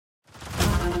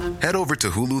Head over to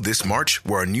Hulu this March,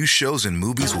 where our new shows and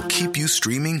movies will keep you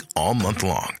streaming all month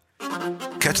long.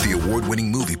 Catch the award-winning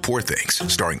movie Poor Things,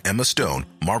 starring Emma Stone,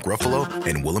 Mark Ruffalo,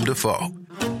 and Willem Dafoe.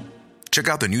 Check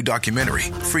out the new documentary,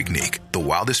 Freaknik, The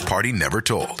Wildest Party Never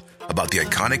Told, about the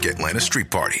iconic Atlanta Street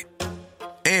Party.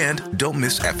 And don't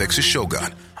miss FX's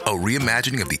Shogun, a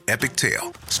reimagining of the epic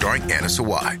tale, starring Anna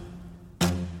Sawai.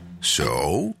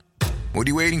 So, what are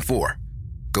you waiting for?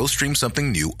 Go stream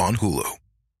something new on Hulu.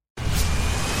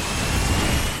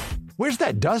 Where's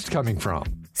that dust coming from?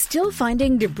 Still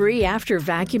finding debris after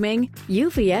vacuuming?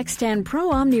 Eufy X10 Pro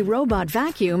Omni Robot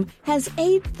Vacuum has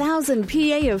 8,000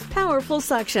 PA of powerful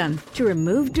suction to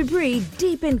remove debris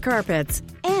deep in carpets.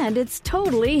 And it's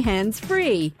totally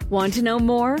hands-free. Want to know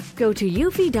more? Go to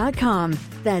eufy.com.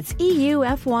 That's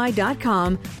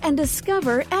EUFY.com and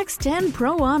discover X10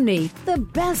 Pro Omni, the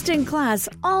best-in-class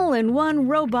all-in-one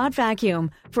robot vacuum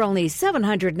for only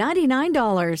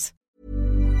 $799.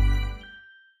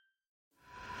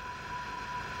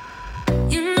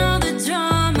 You know the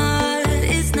drama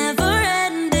is never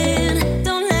ending.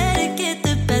 Don't let it get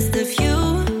the best of you.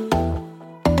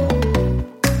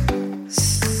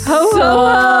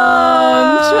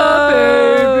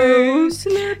 Baby,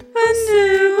 slip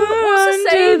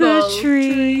under the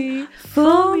tree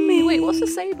for me. Wait, what's a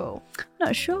sable?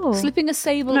 Not sure. Slipping a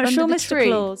sable Not under sure, the Mr. tree.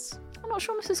 Claus. I'm not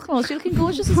sure, Mrs. Claus. You're looking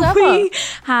gorgeous as ever. We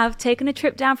have taken a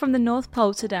trip down from the North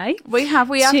Pole today. We have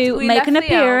to we make left an the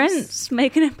appearance. elves.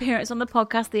 Make an appearance on the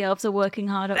podcast. The elves are working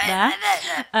hard up there.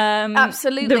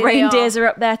 Absolutely, The they reindeers are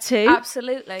up there too.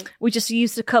 Absolutely. We just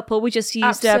used a couple. We just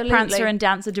used Absolutely. Prancer and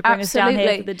Dancer to bring us down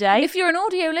here for the day. If you're an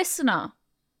audio listener,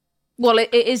 well,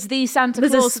 it is the Santa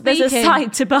Claus there's speaking a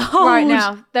sight to behold right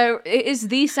now. It is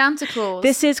the Santa Claus.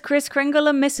 This is Kris Kringle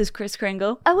and Mrs. Kris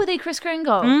Kringle. Oh, are they Kris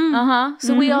Kringle?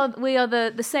 So we are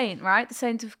the saint, right? The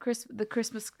saint of the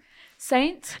Christmas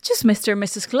saint. Just Mr. and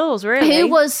Mrs. Claus, really. Who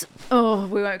was? Oh,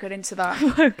 we won't get into that.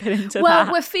 Won't get into Well,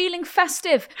 that. we're feeling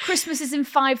festive. Christmas is in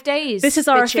 5 days. This is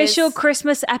our bitches. official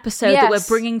Christmas episode that we're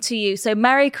bringing to you. So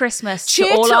Merry Christmas Cheer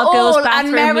to all to our girls' all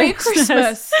bathroom and Merry listeners.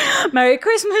 Christmas. Merry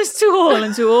Christmas to all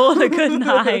and to all a good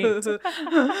night.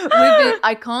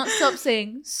 I can't stop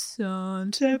saying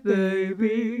Santa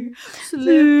baby,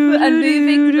 slip and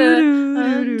leaving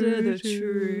under the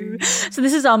tree. So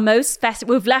this is our most festive.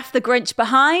 We've left the Grinch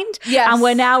behind. Yes. And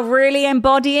we're now really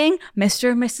embodying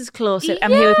Mr. and Mrs. Claus. So I'm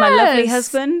here with my lovely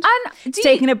husband. And He's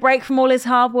taking a break from all his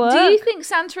hard work. Do you think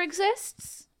Santa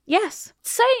exists? Yes.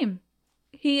 Same.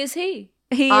 He is he.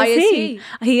 He I is he.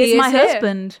 He is my here.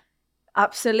 husband.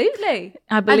 Absolutely.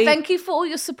 I believe. And thank you for all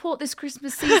your support this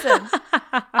Christmas season.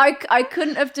 I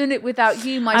couldn't have done it without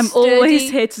you, I'm always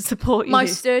here to support you. My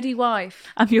sturdy wife.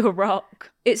 I'm your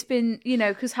rock. It's been,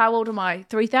 because how old am I?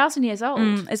 3,000 years old.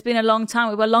 It's been a long time.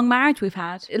 We were a long marriage we've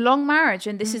had. A long marriage,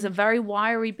 and this is a very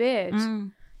wiry beard.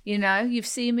 You've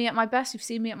seen me at my best, you've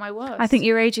seen me at my worst. I think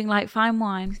you're aging like fine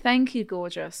wine. Thank you,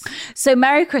 gorgeous. So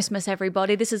Merry Christmas,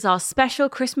 everybody. This is our special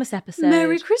Christmas episode.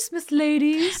 Merry Christmas,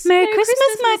 ladies. Merry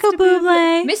Christmas, Michael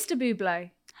Bublé. Mr.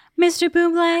 Bublé. Mr.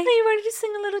 Bublé. Are you ready to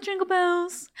sing a little Jingle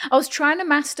Bells? I was trying to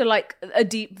master like a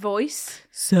deep voice.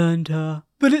 Santa.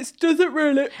 But it doesn't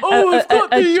really. I've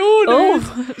got the yawning.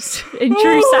 In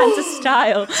true Santa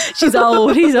style. She's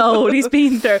old. He's old. He's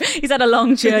been through. He's had a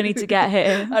long journey to get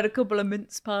here. I had a couple of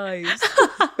mince pies.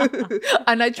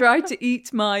 And I tried to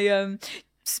eat my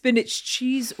spinach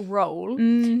cheese roll.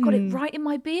 Got it right in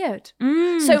my beard.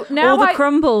 So now all the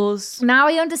crumbles. Now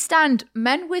I understand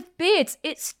men with beards,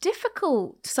 it's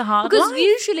difficult. It's a hard because life.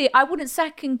 usually I wouldn't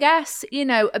second guess,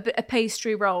 a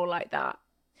pastry roll like that.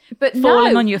 But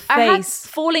Falling no, on your I had face.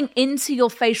 falling into your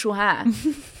facial hair, and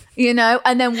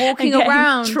then walking And getting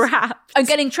around trapped. and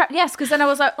getting trapped. Yes, because then I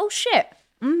was like, oh shit,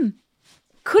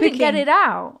 couldn't get Picking. it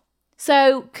out.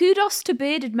 So kudos to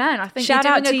bearded men. I think Shout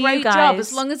you're out doing to a you great job. guys.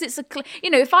 As long as it's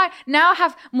if I now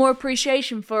have more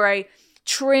appreciation for a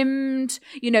trimmed,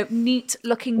 neat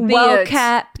looking beard, Well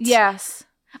kept. yes.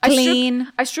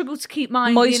 Clean. I struggle to keep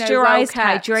mine Moisturized,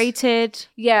 well-kept. hydrated.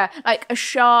 Yeah, like a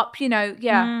sharp,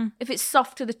 if it's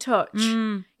soft to the touch,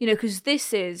 because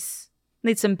this is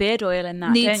Need some beard oil in that,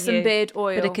 don't needs some you? beard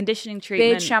oil, Bit of conditioning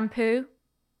treatment. beard shampoo.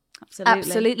 Absolutely.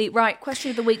 Absolutely. Right,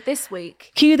 question of the week this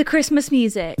week. Cue the Christmas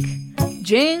music.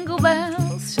 Jingle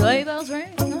bells, sleigh bells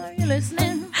ring, are you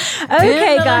listening?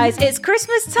 Okay, guys, it's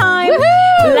Christmas time.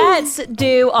 Woohoo! Let's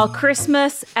do our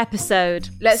Christmas episode.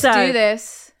 Let's So, do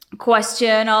this.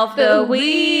 Question of the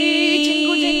week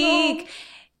Jingle, jingle.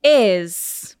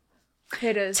 is...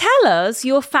 Hit us. Tell us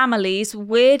your family's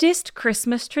weirdest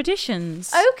Christmas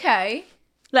traditions. Okay.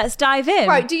 Let's dive in.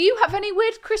 Right, do you have any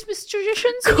weird Christmas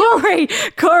traditions?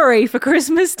 Curry for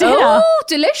Christmas dinner. Oh,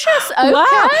 delicious. Okay.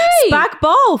 Wow. Spag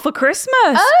bowl for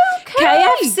Christmas. Okay.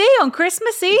 KFC on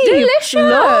Christmas Eve. Delicious.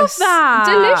 Love that.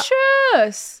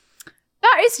 Delicious.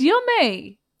 That is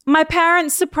yummy. My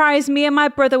parents surprised me and my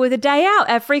brother with a day out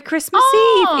every Christmas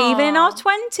Eve, even in our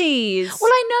 20s.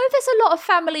 Well, I know there's a lot of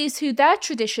families who their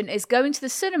tradition is going to the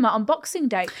cinema on Boxing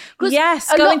Day.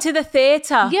 Yes, going to the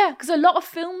theatre. Yeah, because a lot of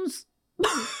films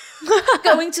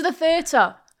going to the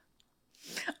theatre.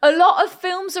 A lot of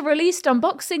films are released on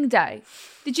Boxing Day.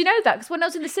 Did you know that? Because when I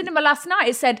was in the cinema last night,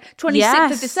 it said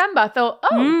 26th of December. I thought,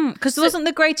 because wasn't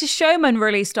The Greatest Showman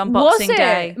released on Boxing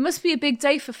Day? It must be a big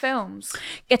day for films.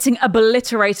 Getting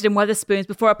obliterated in Wetherspoons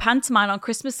before a pantomime on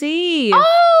Christmas Eve.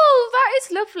 Oh, that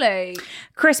is lovely.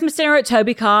 Christmas dinner at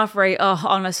Toby Carvery. Oh,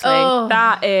 honestly,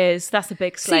 that's a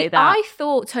big sleigh. See, I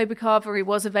thought Toby Carvery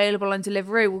was available on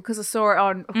Deliveroo because I saw it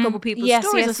on a couple of people's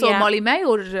stories. I saw Molly May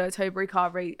ordered a Toby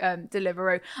Carvery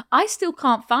Deliveroo. I still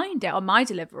can't find it on my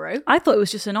Deliveroo. I thought it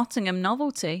was just a Nottingham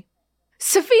novelty.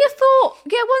 Sophia thought,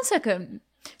 one second.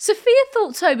 Sophia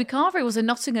thought Toby Carvery was a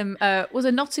Nottingham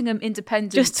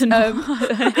independent. Just an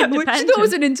independent. She thought it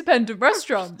was an independent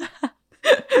restaurant.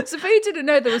 Sophia didn't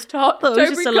know there was It was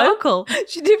just a local.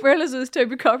 She didn't realise there was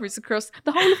Toby Carvery's across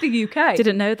the whole of the UK.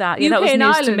 Didn't know that. Yeah, UK that was and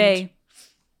news Ireland.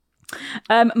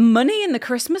 to me. Money in the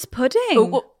Christmas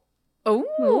pudding.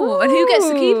 Oh, and who gets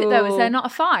to keep it though? Is there not a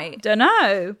fight? Don't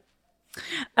know.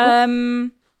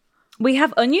 We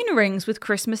have onion rings with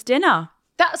Christmas dinner.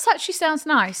 That actually sounds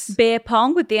nice. Beer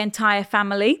pong with the entire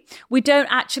family. We don't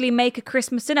actually make a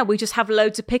Christmas dinner. We just have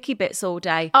loads of picky bits all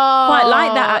day. Oh, quite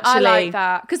like that, actually. I like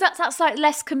that. Because that's like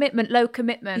less commitment, low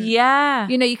commitment. Yeah.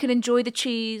 You know, you can enjoy the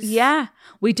cheese. Yeah.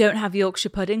 We don't have Yorkshire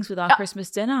puddings with our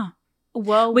Christmas dinner.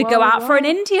 We go out for an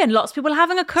Indian. Lots of people are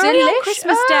having a curry on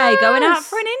Christmas Day, going out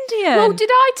for an Indian. Well, did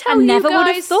I tell you never guys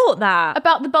would have thought that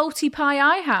about the Balti pie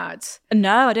I had?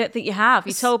 No, I don't think you have.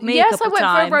 You told me a couple times. Yes,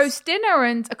 I went for a roast dinner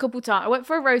and a couple times. I went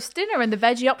for a roast dinner and the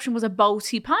veggie option was a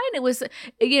Balti pie and it was,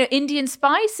 Indian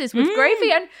spices with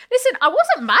gravy. And listen, I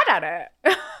wasn't mad at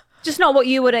it. Just not what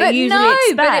you would usually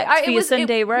expect for your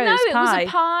Sunday roast pie. No, it was a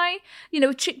pie,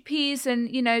 with chickpeas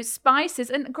and, spices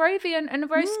and gravy and a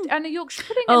roast and a Yorkshire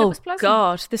pudding. And it was pleasant.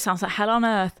 God, this sounds like hell on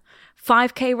earth.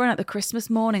 5K run at the Christmas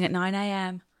morning at 9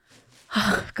 a.m.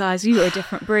 Guys, you're a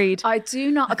different breed. I do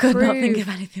not I approve. could not think of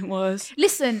anything worse.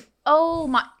 Listen,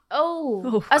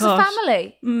 as gosh. a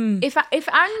family, if Angie...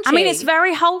 I mean, it's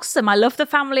very wholesome. I love the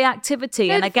family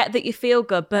activity and I get that you feel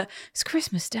good, but it's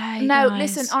Christmas Day, No,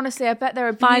 guys. listen, honestly, I bet they're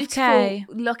a 5K.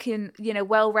 beautiful looking,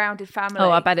 well-rounded family.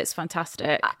 Oh, I bet it's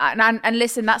fantastic. And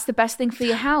listen, that's the best thing for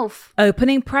your health.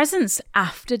 Opening presents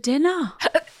after dinner.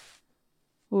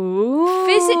 Ooh.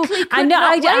 Physically could I know.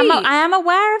 not wait. I am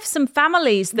aware of some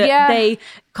families that they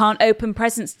can't open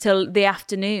presents till the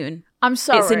afternoon. I'm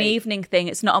sorry. It's an evening thing.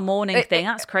 It's not a morning thing.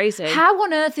 That's crazy. How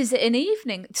on earth is it an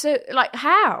evening? So,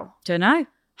 how? Don't know.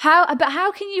 But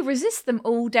how can you resist them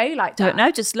all day like that? Don't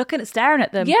know. Just looking at staring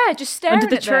at them. Yeah, just staring under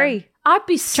the at them. tree. I'd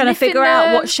be trying to sniffing figure out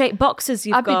them. what shape boxes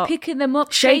you've got. I'd be picking them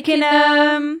up, shaking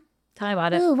them. Tell me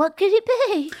about it. Oh, what could it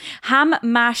be? Ham,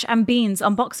 mash, and beans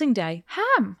on Boxing Day.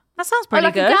 Ham. That sounds pretty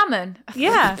like good. a gammon.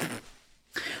 Yeah.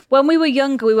 When we were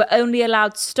younger, we were only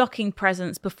allowed stocking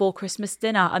presents before Christmas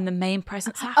dinner and the main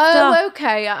presents after. Oh,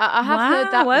 okay. I have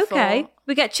heard that before. Okay.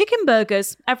 We get chicken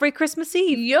burgers every Christmas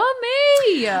Eve.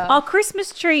 Yummy. Our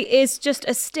Christmas tree is just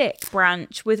a stick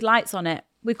branch with lights on it.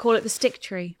 We call it the stick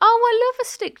tree. Oh, I love a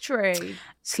stick tree.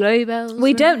 Sleigh bells.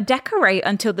 We don't decorate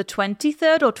until the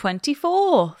 23rd or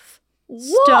 24th.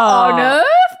 What on earth?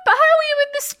 But how are you in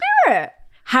the spirit?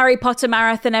 Harry Potter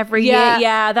marathon every year.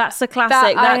 Yeah, that's a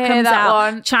classic. That comes that out.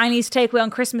 one. Chinese takeaway on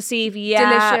Christmas Eve.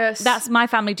 Yeah. Delicious. That's my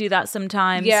family do that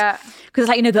sometimes. Yeah. Because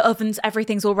the ovens,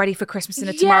 everything's all ready for Christmas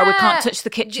dinner tomorrow. We can't touch the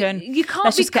kitchen. You can't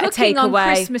Let's be just get a cooking on takeaway.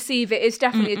 Christmas Eve. It is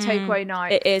definitely a takeaway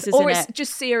night. It is, or isn't it's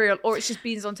just cereal, or it's just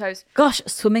beans on toast. Gosh,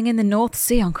 swimming in the North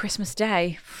Sea on Christmas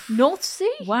Day. North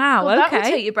Sea? Wow, Well, okay. that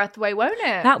would take your breath away, won't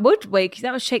it? That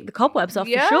would shake the cobwebs off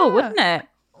for sure, wouldn't it?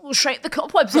 We'll shake the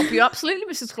cobwebs off you,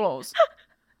 absolutely, Mrs. Claus.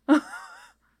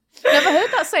 Never heard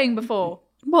that saying before.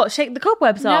 What, shake the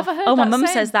cobwebs off? Never heard my that mum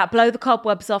saying. says that. Blow the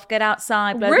cobwebs off, get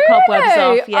outside, blow Really? the cobwebs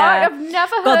off. Yeah. I have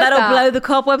never heard God, that'll that. blow the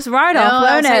cobwebs right off,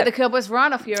 won't Take it? the cobwebs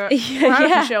right off your, right off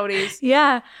your shoulders.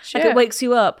 Yeah. Shit. Like it wakes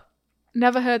you up.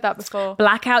 Never heard that before.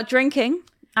 Blackout drinking.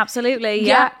 Absolutely.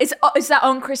 Yeah. Is that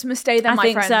on Christmas Day then, I my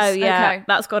think friends? so, yeah. Okay.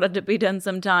 That's got to be done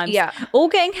sometimes. Yeah. All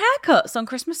getting haircuts on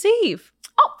Christmas Eve.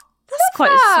 Oh, That's quite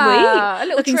that. sweet. A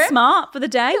little Looking trim. smart for the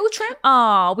day. Little trim.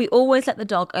 Ah, we always let the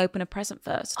dog open a present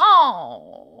first.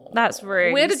 Oh, That's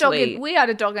really we had a dog. sweet. We had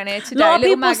a dog in here A today. lot of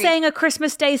little people Maggie. saying a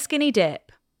Christmas Day skinny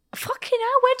dip. Fucking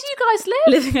hell, where do you guys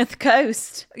live? Living at the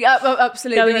coast. Yeah,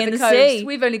 absolutely. Going we're at in the coast. sea.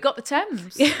 We've only got the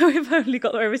Thames. Yeah, we've only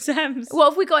got the River Thames. What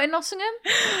have we got in Nottingham?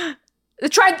 The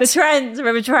Trent. The Trent, the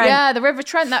River Trent. Yeah, the River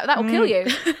Trent. That will kill you.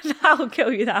 That'll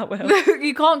kill you, that will.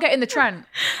 You can't get in the Trent.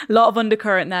 A lot of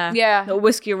undercurrent there. Yeah. It'll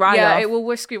whisk you right Yeah, off. it will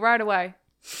whisk you right away.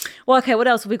 Well, okay, what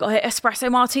else have we got here?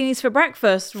 Espresso martinis for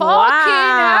breakfast. Fucking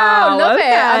hell, love it.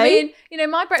 I okay. mean, you know,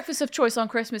 my breakfast of choice on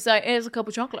Christmas Day is a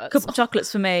couple chocolates. Couple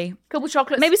chocolates for me. Couple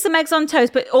chocolates. Maybe some eggs on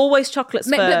toast, but always chocolates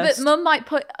But first. Mum might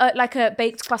put like a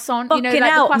baked croissant. Fucking you know,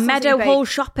 like hell, the croissants Meadow you Hall bake.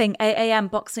 shopping, 8 a.m.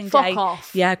 Boxing Fuck Day.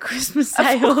 off. Yeah, Christmas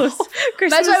sales.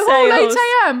 Christmas Meadow Hall, sales. 8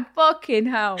 a.m. Fucking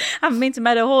hell. Haven't been to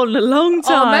Meadow Hall in a long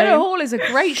time. Oh, Meadow Hall is a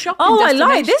great shopping Oh, I destination.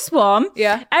 like this one.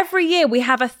 Yeah. Every year we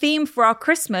have a theme for our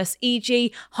Christmas, e.g.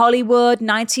 Hollywood,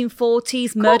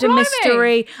 1940s, murder blimey.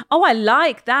 mystery. Oh, I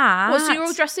like that. What, so you're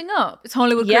all dressing up? It's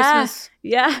Hollywood Yeah. Christmas.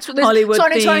 Yeah. So this Hollywood theme.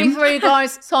 2023,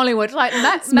 guys. It's Hollywood. Like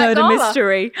Met Murder Gala.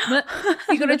 mystery.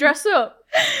 You got to dress up.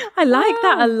 I like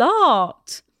that a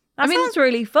lot. That I mean- sounds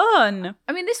really fun.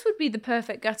 I mean, this would be the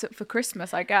perfect get-up for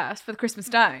Christmas, I guess, for the Christmas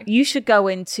day. You should go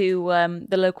into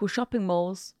the local shopping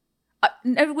malls.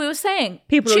 No, we were saying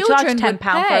People will charge children £10 would for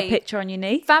a pay- picture on your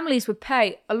knee. Families would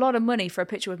pay a lot of money for a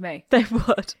picture with me. They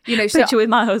would. You know, picture with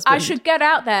my husband. I should get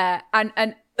out there and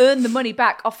earn the money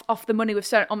back off the money we've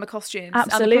spent on the costumes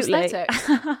Absolutely. and the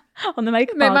prosthetics. on the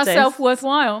makeup Make artist. myself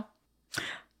worthwhile.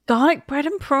 Garlic bread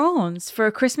and prawns for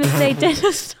a Christmas Day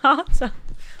dinner starter.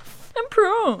 And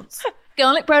prawns.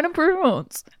 Garlic bread and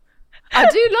prawns. I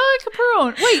do like a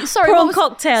prawn. Wait, sorry. Prawn what was,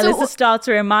 cocktail so is a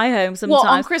starter in my home sometimes. What,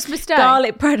 on Christmas Day?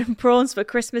 Garlic bread and prawns for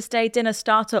Christmas Day dinner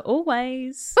starter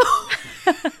always.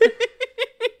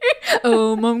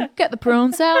 Oh, Mum, get the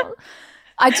prawns out.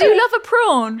 I do love a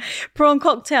prawn. Prawn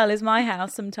cocktail is my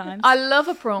house sometimes. I love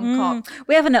a prawn cock.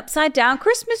 We have an upside down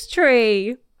Christmas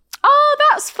tree. Oh,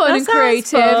 that's fun That and sounds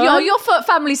creative. fun. Your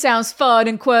family sounds fun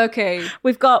and quirky.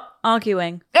 We've got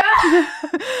arguing.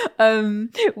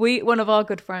 One of our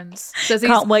good friends says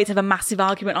Can't wait to have a massive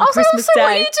argument on Oh, Christmas so Day.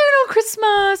 what are you doing on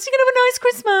Christmas? You're gonna have a nice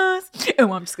Christmas.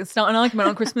 Oh, I'm just gonna start an argument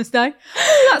on Christmas Day.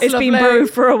 Oh, that's It's been lovely. brewed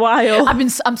for a while.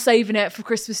 I'm saving it for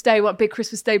Christmas Day. What big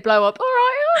Christmas Day blow up? All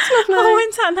right, that's lovely. Oh,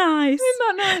 isn't that nice? Isn't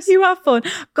that nice? You have fun.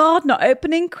 God, not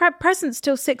opening presents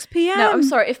till 6 p.m. No, I'm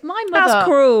sorry. If my mother, That's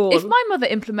cruel. If my mother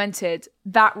implemented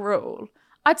that rule,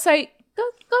 I'd say go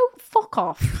fuck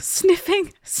off.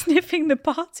 Sniffing the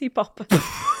party popper.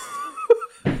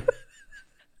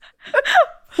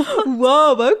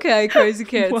 Whoa, okay, crazy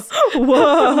kids. Whoa.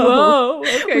 Whoa,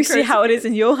 okay, We see crazy how it is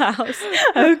in your house.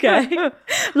 Okay. A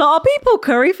lot of people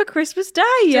curry for Christmas Day.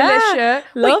 Yeah. Delicious.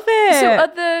 Love Wait, it. So are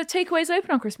the takeaways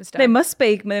open on Christmas Day? They must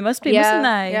be, mustn't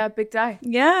they? Yeah, big day.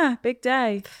 Yeah, big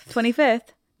day. 25th.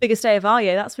 Biggest day of our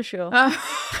year, that's for sure.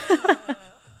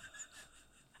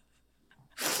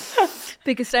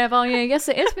 Biggest day of our year. Yes,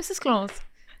 it is, Mrs. Claus.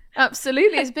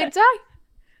 Absolutely, it's a big day.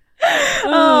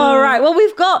 All right. Well,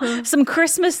 we've got some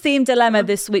Christmas themed dilemma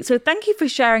this week. So thank you for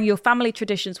sharing your family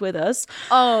traditions with us.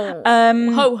 Oh,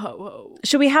 ho, ho, ho.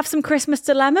 Should we have some Christmas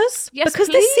dilemmas? Yes, because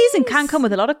this season please. can come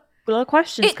with a lot of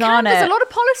questions, It can. can't it? There's a lot of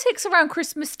politics around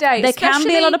Christmas Day. There can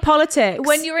be a lot of especially politics.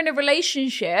 when you're in a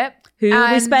relationship. Who are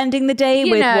we and, spending the day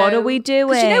you with? know, What are we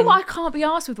doing? 'cause you know what I can't be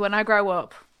asked with when I grow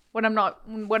up. When I'm not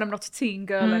a teen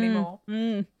girl anymore.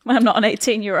 When I'm not an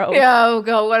 18-year-old. Yeah, oh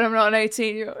god, when I'm not an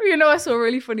 18-year-old. You know, I saw a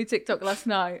really funny TikTok last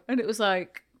night, and it was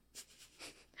like,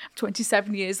 I'm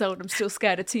 27 years old, I'm still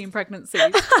scared of teen pregnancy.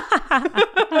 Made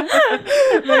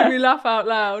me laugh out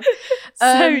loud.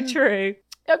 So true.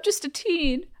 I'm just a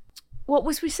teen. What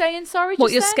was we saying? Sorry, What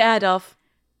just you're then? scared of?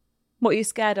 What are you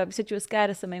scared of? You said you were scared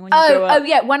of something when you grew up. Oh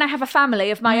yeah, when I have a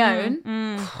family of my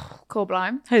own. Cool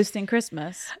blind. Hosting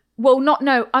Christmas. Well,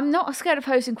 I'm not scared of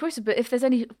hosting Christmas, but if there's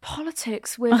any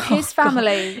politics with his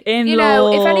family, you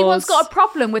know, if anyone's got a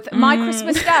problem with my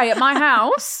Christmas Day at my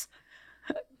house,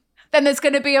 then there's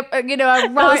going to be a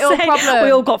right or problem. We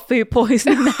all got food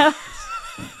poisoning now.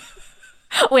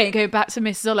 We ain't going back to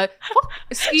Mrs. Ollo. What?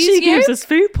 Excuse She you? gives us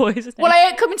food poisoning. Well, I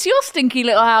ain't coming to your stinky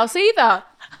little house either.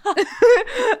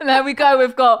 And there we go.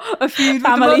 We've got a feud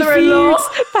Family with the mother-in-law.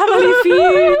 feuds. Family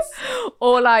feuds.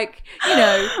 Or like, you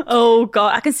know. Oh,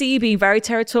 God. I can see you being very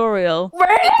territorial.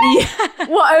 Really? Yeah.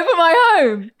 What, over my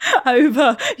home?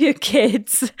 Over your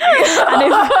kids.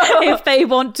 And if they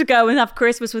want to go and have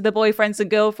Christmas with their boyfriends and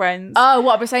girlfriends. Oh,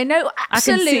 what? I say no,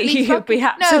 absolutely. I can see you'd be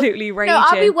absolutely raging. No,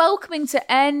 I'd be welcoming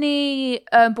to any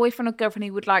boyfriend or girlfriend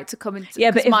who would like to come into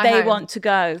Yeah, but if my they home. want to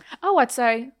go. Oh, I'd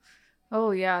say,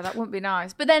 Oh, yeah, that wouldn't be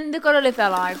nice. But then they've got to live their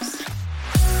lives.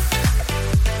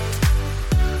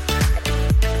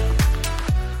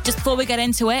 Just before we get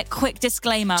into it, quick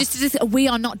disclaimer. We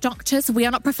are not doctors. We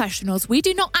are not professionals. We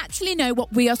do not actually know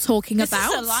what we are talking about.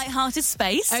 This is a light-hearted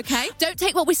space. Okay. Don't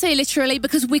take what we say literally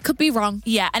because we could be wrong.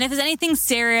 Yeah, and if there's anything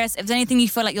serious, if there's anything you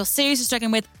feel like you're seriously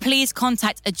struggling with, please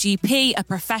contact a GP, a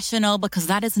professional, because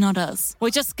that is not us. We're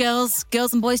just girls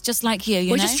and boys just like you,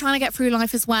 We're know? just trying to get through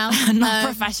life as well. Not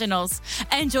professionals.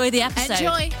 Enjoy the episode.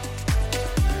 Enjoy.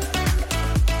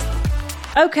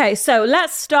 Okay, so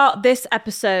let's start this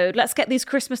episode. Let's get these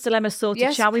Christmas dilemmas sorted,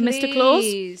 Yes, shall we, please. Mr.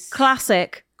 Claus?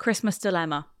 Classic Christmas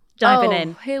dilemma. Diving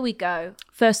in. Here we go.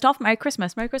 First off, Merry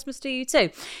Christmas. Merry Christmas to you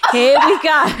too. Here we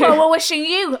go. Well, we're wishing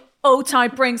you,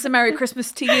 Otai brings a Merry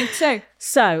Christmas to you too.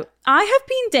 So, I have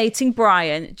been dating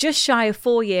Brian just shy of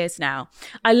 4 years now.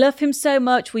 I love him so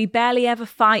much. We barely ever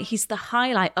fight. He's the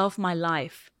highlight of my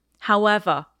life.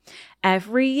 However,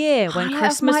 every year when Highlight of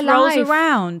Christmas my rolls life.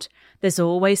 around, there's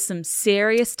always some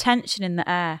serious tension in the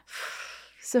air.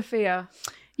 Sophia.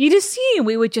 You'd assume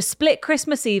we would just split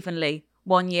Christmas evenly.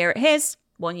 1 year at his,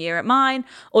 1 year at mine,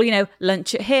 or,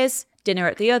 lunch at his, dinner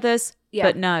at the others. Yeah.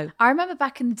 But no. I remember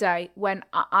back in the day when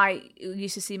I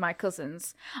used to see my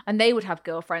cousins and they would have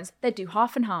girlfriends, they'd do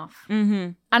half and half.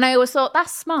 Mm-hmm. And I always thought,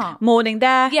 that's smart. Morning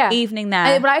there, Yeah. evening there.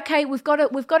 And they'd be like, okay, we've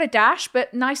got a dash,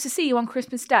 but nice to see you on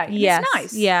Christmas Day. And Yes. It's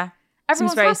nice. Yeah.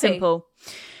 Everyone's Seems very happy. simple.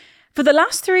 For the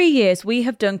last 3 years, we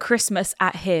have done Christmas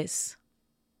at his.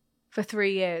 For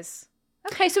 3 years.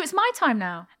 Okay, so it's my time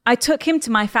now. I took him to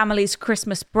my family's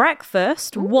Christmas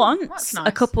breakfast that's once nice.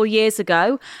 a couple years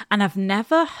ago, and I've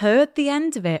never heard the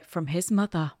end of it from his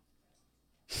mother.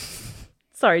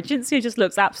 Sorry, Jinsia just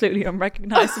looks absolutely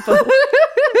unrecognizable.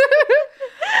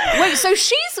 Wait, so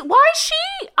why is she?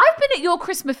 I've been at your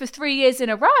Christmas for 3 years in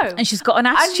a row. And she's got an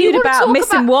you attitude wanna about talk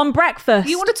missing one breakfast.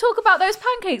 You want to talk about those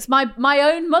pancakes my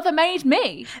own mother made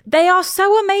me? They are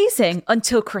so amazing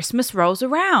until Christmas rolls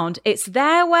around. It's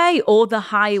their way or the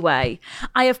highway.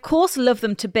 I, of course, love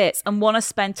them to bits and want to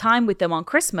spend time with them on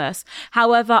Christmas.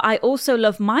 However, I also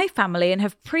love my family and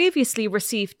have previously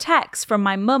received texts from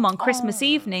my mum on Christmas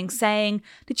evening saying,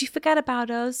 "Did you forget about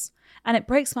us?" And it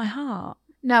breaks my heart.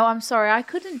 No, I'm sorry, I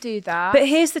couldn't do that. But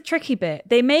here's the tricky bit.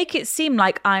 They make it seem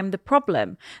like I'm the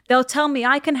problem. They'll tell me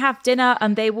I can have dinner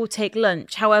and they will take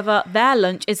lunch. However, their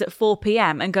lunch is at 4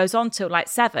 p.m. and goes on till like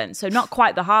 7. So not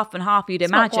quite the half and half you'd it's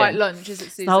imagine. not quite lunch, is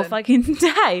it, Susan? The whole fucking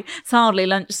day. It's hardly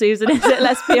lunch, Susan, is it?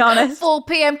 Let's be honest. 4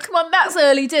 p.m. Come on, that's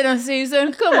early dinner,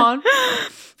 Susan. Come on.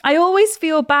 I always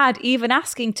feel bad even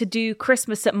asking to do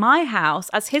Christmas at my house,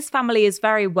 as his family is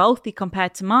very wealthy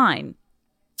compared to mine.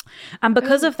 And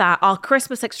because of that, our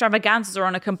Christmas extravaganzas are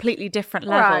on a completely different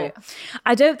level. Right.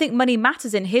 I don't think money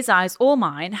matters in his eyes or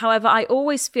mine. However, I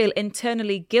always feel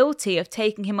internally guilty of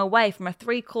taking him away from a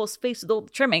 3-course feast with all the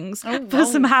trimmings for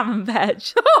some ham and veg.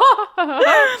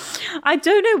 I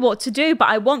don't know what to do, but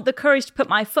I want the courage to put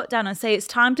my foot down and say it's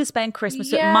time to spend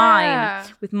Christmas at mine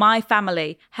with my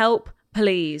family. Help,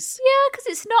 please. Yeah, because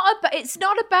it's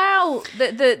not about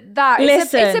that.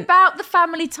 Listen. It's about the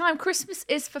family time. Christmas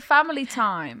is for family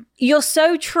time. You're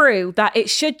so true that it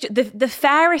should, the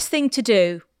fairest thing to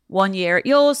do, 1 year at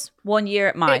yours, 1 year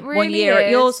at mine. It really 1 year at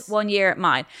yours, is. 1 year at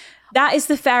mine. That is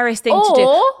the fairest thing to do.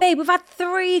 Or- Babe, we've had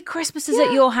 3 Christmases at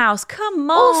Yeah. your house. Come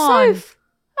on. Also,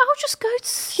 I'll just go to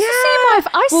see my.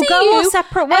 We'll see go you our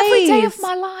separate every day ways. of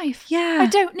my life. Yeah. I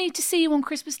don't need to see you on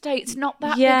Christmas Day. It's not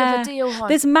that big of a deal, hon.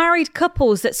 There's married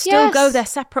couples that still Yes. go their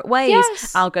separate ways.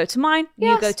 Yes. I'll go to mine,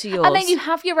 you go to yours. And then you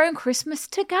have your own Christmas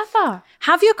together.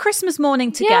 have your Christmas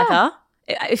morning together.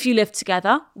 If you live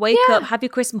together, wake Yeah. up, have your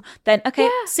Christmas. Then, okay,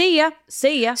 Yeah.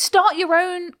 see ya. Start your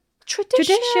own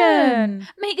tradition. Tradition.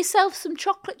 Make yourself some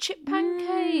chocolate chip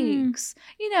pancakes.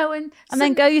 And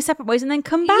then go your separate ways and then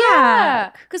come back.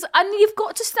 Yeah, and you've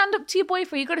got to stand up to your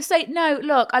boyfriend. You've got to say, no,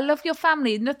 look, I love your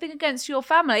family. Nothing against your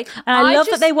family. And I love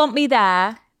that they want me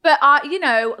there. But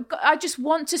I just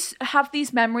want to have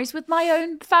these memories with my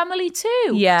own family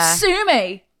too. Yeah. Sue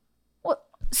me. What?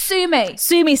 Sue me.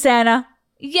 Sue me, Santa.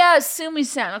 Yeah, sue me,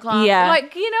 Santa Claus. Yeah.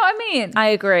 Like, you know what I mean? I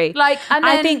agree. Like, and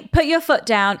then I think put your foot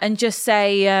down and just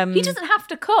say, he doesn't have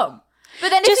to come. But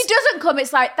then if Just- he doesn't come,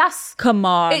 it's like, come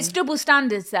on. it's double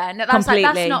standards then. That's Completely.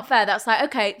 like, that's not fair. That's like,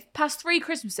 okay, past 3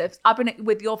 Christmases, I've been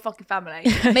with your fucking family,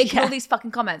 making all these fucking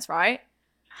comments, right?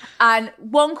 And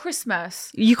one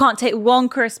Christmas. You can't take one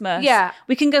Christmas. Yeah.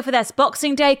 We can go for this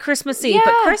Boxing Day, Christmas Eve,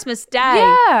 but Yeah. Christmas Day.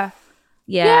 Yeah.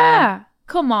 Yeah. Yeah.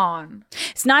 Come on.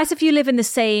 It's nice if you live in the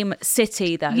same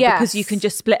city, though, Yes. because you can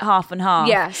just split half and half.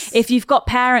 Yes. If you've got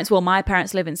parents, well, my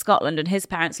parents live in Scotland and his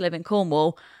parents live in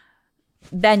Cornwall.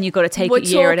 then you've got to take We're it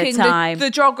year at a talking time. The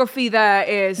geography there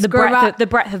is the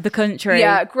breadth of the country.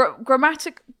 Yeah,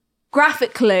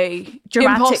 graphically,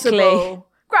 Dramatically. impossible.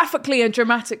 Graphically and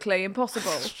dramatically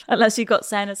impossible. Unless you've got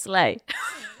Santa Sleigh.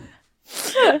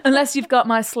 Unless you've got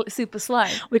my super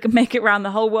sleigh. We can make it round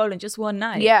the whole world in just one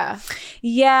night. Yeah.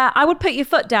 Yeah, I would put your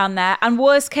foot down there. And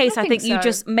worst case, I think you so.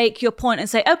 just make your point and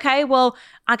say, okay, well,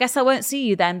 I guess I won't see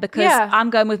you then because Yeah. I'm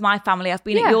going with my family. I've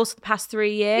been at yours for the past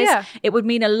 3 years. Yeah. It would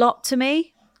mean a lot to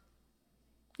me.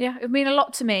 Yeah, it would mean a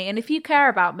lot to me. And if you care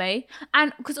about me,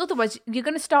 and because otherwise you're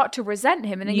going to start to resent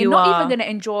him and then You you're not are. even going to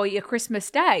enjoy your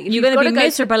Christmas day. If You're you've going to gotta be go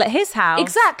miserable at his house.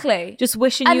 Exactly. Just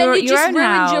wishing and you were then at you your just own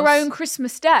ruined house. your own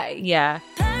Christmas day. Yeah.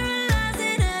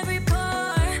 Paralyzing every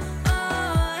pore.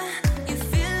 Oh, you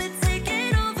feel it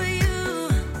taking over you.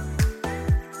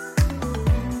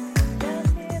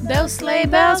 Those sleigh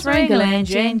bells ringling,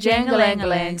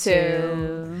 jing-jing-a-ling-a-ling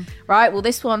too. Right, well,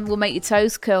 this one will make your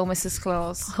toes curl, Mrs.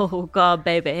 Claus. Oh, God,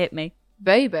 baby, hit me.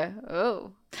 Baby.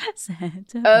 Oh.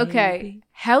 Santa, Okay. baby.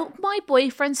 Help my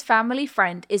boyfriend's family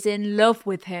friend is in love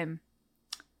with him.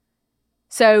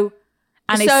 So...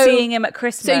 And he's seeing him at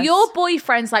Christmas. So your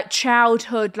boyfriend's like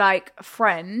childhood like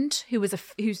friend who is a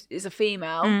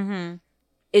female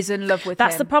is in love with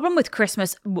That's him. the problem with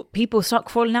Christmas. People start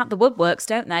crawling out the woodworks,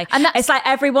 don't they? And that's- it's like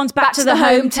everyone's back to the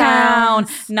hometowns.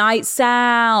 hometown. Nights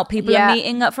out. People Yeah. are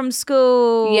meeting up from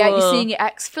school. Yeah, you're seeing your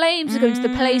ex-flames. You're going to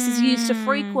the places you used to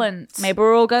frequent. Maybe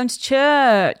we're all going to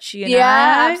church, you know?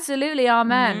 Yeah, absolutely.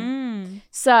 Amen.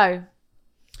 So,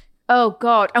 oh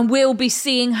God. And we'll be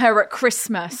seeing her at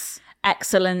Christmas.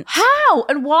 Excellent. How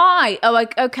and why? Oh,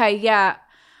 like, okay, yeah.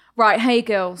 Right, hey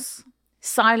girls.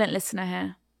 Silent listener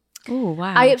here. Oh,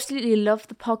 wow. I absolutely love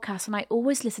the podcast and I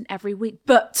always listen every week,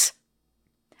 but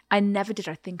I never did.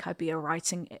 I think I'd be a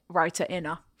writer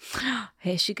inner.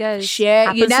 Here she goes. Shit,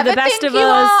 Happens you to never the best think of you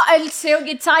us. are until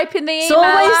you type in the email. It's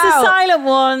always the out. silent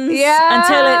ones. Yeah.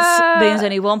 Until there's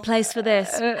only one place for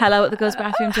this.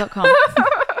 hello@thegirlsbathroom.com.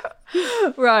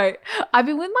 Right. I've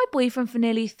been with my boyfriend for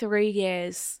nearly 3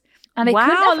 years. And I Wow,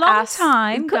 couldn't have a long asked,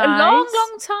 time, A long, guys.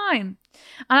 long time.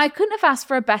 And I couldn't have asked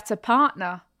for a better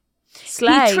partner.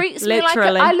 Slay, He treats me like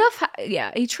literally. I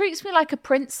love. He treats me like a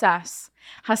princess.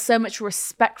 Has so much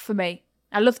respect for me.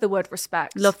 I love the word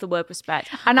respect. Love the word respect.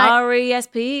 And I-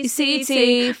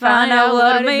 RESPCT, find out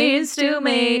what it means to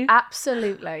me.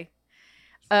 Absolutely.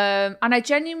 And I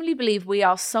genuinely believe we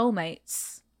are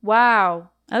soulmates. Wow.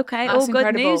 Okay, That's all good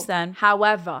incredible. news then.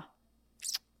 However,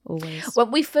 Always.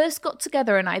 when we first got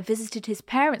together and I visited his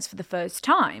parents for the first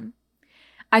time,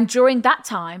 and during that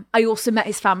time, I also met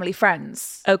his family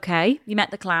friends. Okay, you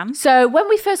met the clan. So when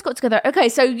we first got together, okay,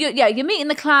 so you're meeting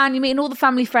the clan, you're meeting all the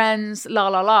family friends, la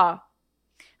la la.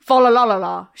 Fa la la la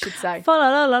la, I should say. Fa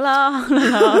la la la la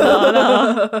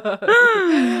la la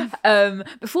la.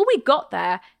 Before we got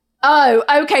there, oh,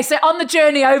 okay, so on the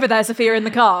journey over there, Sophia in the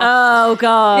car. Oh,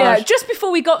 God. Yeah, just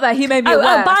before we got there, he made me Oh,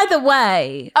 aware. by the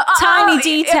way, tiny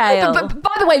detail. But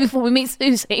by the way, before we meet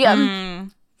Susie,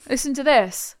 listen to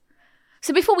this.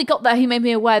 So before we got there, he made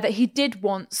me aware that he did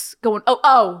once go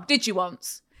on. Did you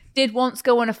once? Did once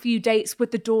go on a few dates with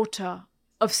the daughter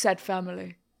of said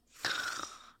family.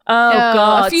 Oh,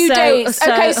 God. A few So- dates.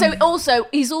 so- Okay, so also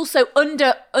he's also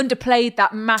underplayed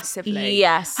that massively.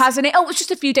 Yes. Hasn't it? Oh, it was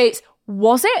just a few dates.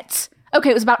 Was it?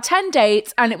 Okay, it was about 10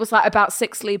 dates and it was like about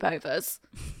 6 sleepovers.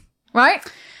 Right?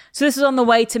 So this was on the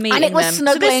way to meeting it was them.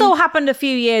 So this snuggling- all happened a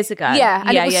few years ago. Yeah,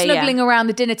 and it was snuggling around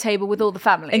the dinner table with all the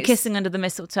families. and kissing under the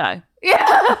mistletoe.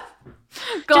 Yeah.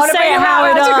 Just say it how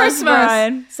it to was, Christmas.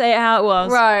 Brian. Say it how it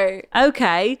was. Right.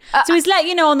 Okay. So he's let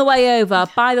you know on the way over.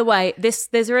 By the way,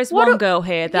 there is What one a- girl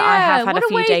here that I yeah, have had what a a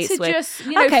few way dates to with. just,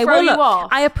 you know, okay, throw well you look, off.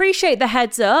 I appreciate the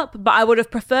heads up, but I would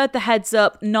have preferred the heads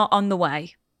up not on the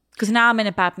way. Because now I'm in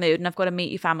a bad mood and I've got to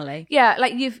meet your family. Yeah,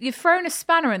 like you've thrown a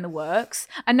spanner in the works,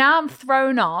 and now I'm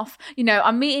thrown off. You know,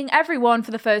 I'm meeting everyone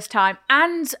for the first time,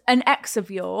 and an ex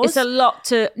of yours. It's a lot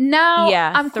to Now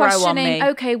I'm throw on questioning, me.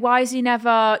 okay, why has he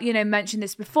never, mentioned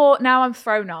this before? Now I'm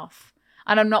thrown off.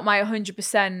 And I'm not my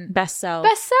 100% best self.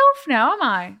 best self now, am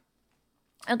I?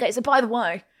 Okay, so by the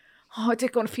way, I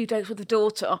did go on a few dates with the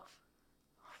daughter.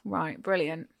 Right,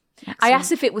 brilliant. I Excellent.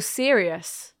 asked if it was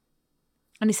serious.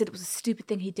 And he said it was a stupid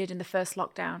thing he did in the first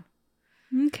lockdown.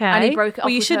 Okay. And he broke it off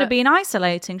Well, you with should her. have been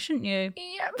isolating, shouldn't you?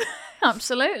 Yep,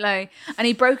 absolutely. And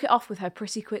he broke it off with her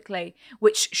pretty quickly,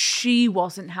 which she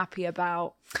wasn't happy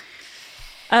about.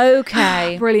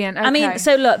 Okay. Brilliant. Okay. I mean,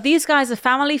 so look, these guys are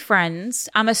family friends.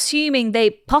 I'm assuming they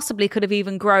possibly could have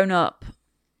even grown up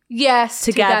yes,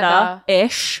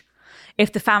 together-ish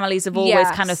if the families have always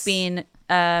Yes. kind of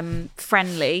been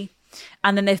friendly.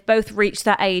 And then they've both reached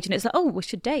that age and it's like, oh, we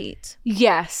should date.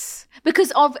 Yes.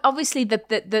 Because obviously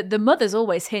the mothers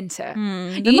always hint it.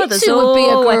 The You mothers two would be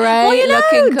a always- great well, you know,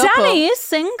 looking couple. Danny is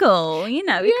single. You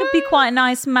know, it could be quite a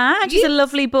nice match. He's a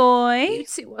lovely boy. You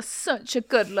two are such a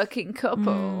good looking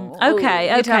couple.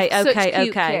 Okay, You'd have okay, such okay, cute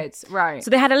okay. Kids. Right. So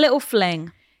they had a little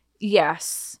fling.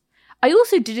 Yes. I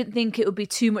also didn't think it would be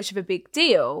too much of a big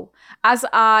deal, as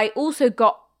I also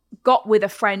got with a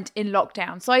friend in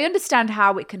lockdown. So I understand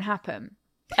how it can happen.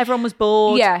 Everyone was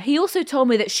bored. Yeah, he also told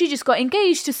me that she just got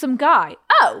engaged to some guy.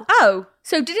 Oh,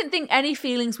 So didn't think any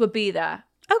feelings would be there.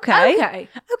 okay.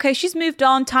 Okay, she's moved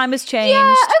on. Time has changed.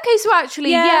 Yeah, okay, so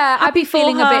actually, Yeah, I'd be happy for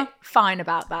feeling a her. bit fine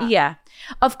about that. Yeah.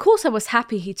 Of course I was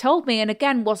happy he told me, and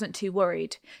again wasn't too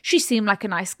worried. She seemed like a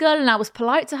nice girl, and I was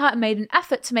polite to her and made an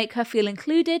effort to make her feel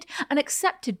included and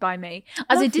accepted by me,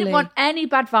 as I didn't Lovely. want any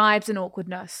bad vibes and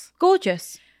awkwardness.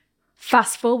 Gorgeous.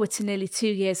 Fast forward to nearly 2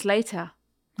 years later.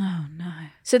 Oh, no.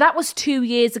 So that was 2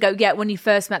 years ago. Yeah, when you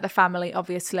first met the family,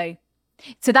 obviously.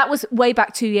 So that was way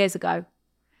back 2 years ago.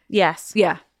 Yes.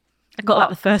 Yeah. I got that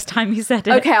the first time you said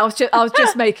it. Okay, I was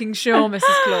just making sure,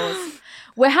 Mrs. Claus.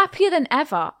 We're happier than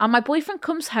ever, and my boyfriend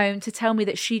comes home to tell me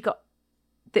that she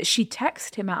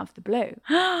texted him out of the blue,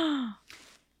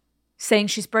 saying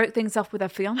she's broke things off with her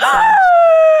fiance,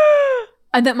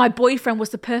 and that my boyfriend was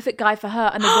the perfect guy for her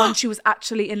and the one she was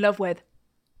actually in love with.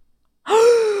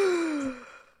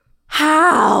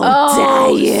 How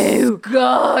dare you?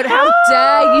 God, how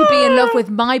dare you be in love with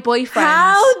my boyfriend?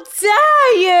 How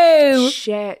dare you?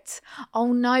 Shit.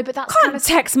 Oh no, but that's Can't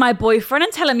text my boyfriend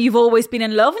and tell him you've always been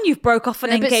in love and you've broke off an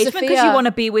No, but engagement because Sophia, you want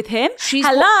to be with him. she's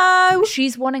Hello.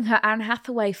 She's wanting her Anne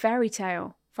Hathaway fairy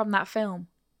tale from that film.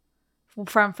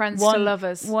 From Friends to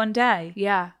Lovers. One day.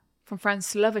 Yeah. From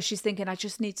Friends to Lovers. She's thinking, I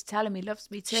just need to tell him he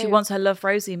loves me too. She wants her Love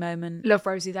Rosie moment. Love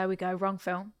Rosie, there we go. Wrong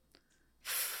film.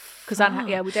 Because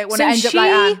we don't want So to end up she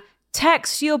like Anne.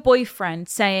 texts your boyfriend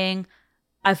saying,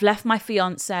 I've left my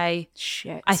fiance.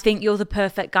 Shit. I think you're the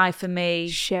perfect guy for me.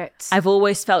 Shit. I've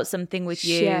always felt something with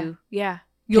you. Yeah. Yeah.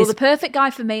 You're His- the perfect guy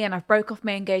for me, and I've broke off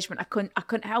my engagement. I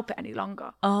couldn't help it any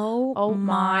longer. Oh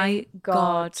my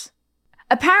God.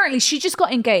 Apparently, she just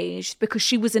got engaged because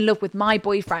she was in love with my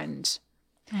boyfriend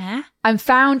Yeah. and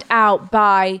found out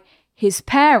by his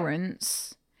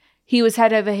parents he was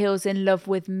head over heels in love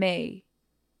with me.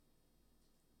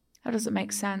 That doesn't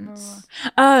make sense.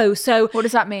 Oh, so What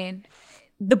does that mean?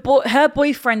 her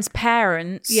boyfriend's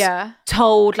parents Yeah.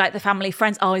 told like the family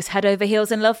friends, oh, he's head over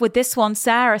heels in love with this one,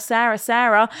 Sarah.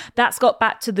 That's got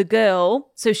back to the girl.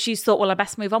 So she's thought, well, I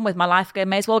best move on with my life. I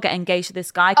may as well get engaged to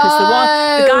this guy because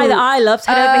the guy that I loved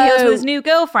head over heels with his new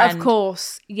girlfriend. Of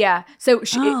course. Yeah. So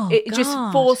it just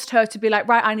God. forced her to be like,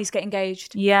 right, I need to get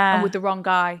engaged. Yeah. And with the wrong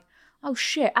guy. Oh,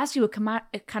 shit. As you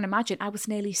can imagine, I was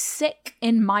nearly sick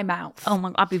in my mouth. Oh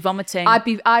my, I'd be vomiting. I'd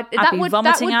be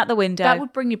vomiting out the window. That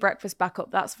would bring your breakfast back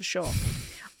up, that's for sure.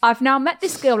 I've now met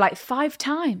this girl like 5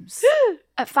 times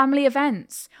at family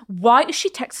events. Why is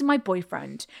she texting my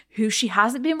boyfriend, who she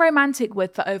hasn't been romantic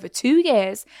with for over 2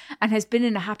 years and has been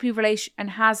in a happy relation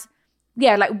and has,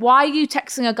 why are you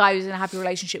texting a guy who's in a happy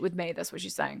relationship with me? That's what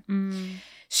she's saying.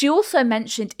 She also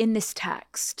mentioned in this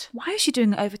text. Why is she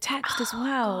doing it over text as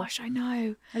well? Gosh, I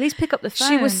know. At least pick up the phone.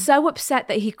 She was so upset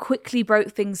that he quickly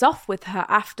broke things off with her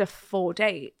after 4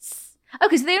 dates.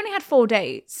 Okay, so they only had 4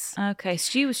 dates. Okay,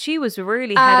 she was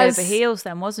really head over heels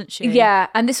then, wasn't she? Yeah,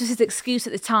 and this was his excuse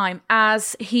at the time,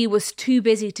 as he was too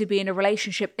busy to be in a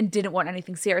relationship and didn't want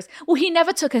anything serious. Well, he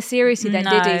never took her seriously then,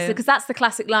 did he? No. Because that's the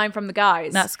classic line from the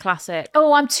guys. That's classic.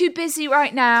 Oh, I'm too busy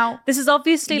right now. This is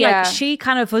obviously Yeah. like she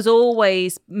kind of was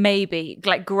always maybe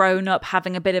like grown up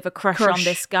having a bit of a crush on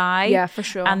this guy. Yeah, for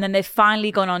sure. And then they've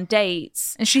finally gone on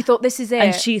dates. And she thought, this is it.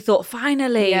 And she thought,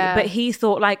 finally. Yeah. But he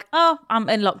thought like, oh, I'm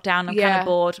in lockdown. I'm kind Yeah. of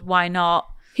bored. Why not?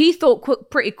 He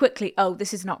thought pretty quickly, oh,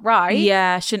 this is not right.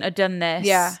 Yeah, shouldn't have done this.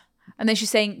 Yeah. And then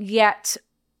she's saying, yet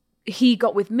he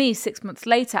got with me 6 months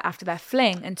later after their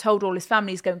fling and told all his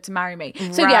family he's going to marry me.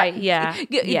 So Right, yeah.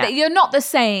 yeah. You're not the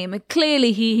same.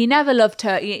 Clearly, he never loved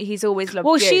her. He's always loved you.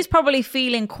 Well, she's probably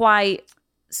feeling quite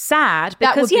sad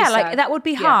That would because be like sad. that would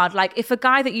be Yeah. hard. Like if a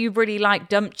guy that you really like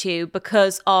dumped you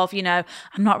because of, I'm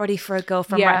not ready for a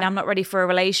girlfriend Yeah. right now, I'm not ready for a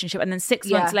relationship, and then 6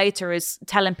 Yeah. months later is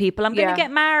telling people I'm going Yeah. to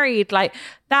get married, like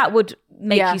that would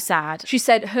make Yeah. you sad. She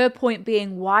said her point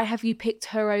being, why have you picked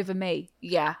her over me?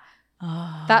 Yeah.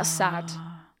 That's sad.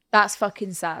 That's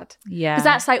fucking sad. Yeah, Because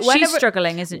that's like when she's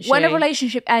struggling, isn't she? When a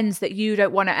relationship ends that you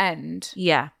don't want to end,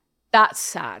 yeah, that's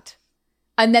sad.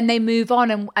 And then they move on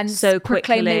and So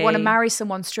proclaim they want to quickly. marry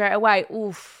someone straight away.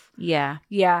 Oof. Yeah.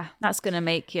 Yeah. That's going to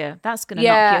knock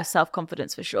your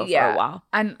self-confidence for sure for a while.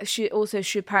 And she was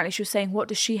saying, what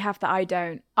does she have that I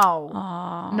don't?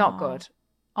 Oh, not good.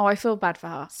 Oh, I feel bad for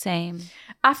her. Same.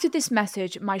 After this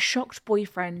message, my shocked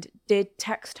boyfriend did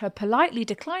text her politely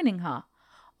declining her.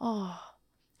 Oh,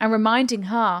 and reminding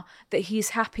her that he's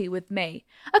happy with me.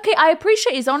 Okay, I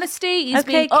appreciate his honesty. He's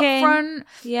being upfront.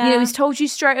 Yeah. You know, he's told you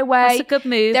straight away. That's a good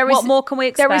move. What more can we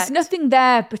expect? There is nothing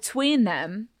there between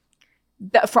them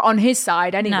on his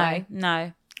side anyway.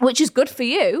 No. Which is good for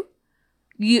you.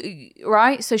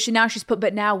 Right? So she's put,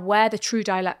 but now where the true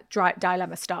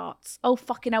dilemma starts. Oh,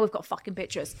 fucking hell, we've got fucking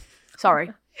pictures.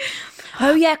 Sorry.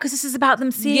 Oh, yeah, because this is about them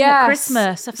seeing at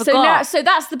Christmas. I forgot. So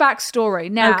that's the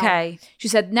backstory. Now, okay. She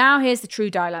said, now here's the true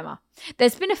dilemma.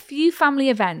 There's been a few family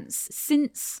events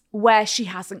since where she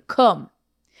hasn't come.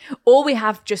 Or we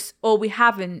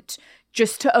haven't,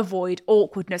 just to avoid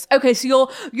awkwardness. Okay, so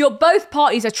you're both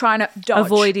parties are trying to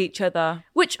avoid each other.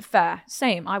 Which, fair.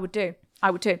 Same, I would too.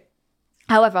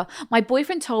 However, my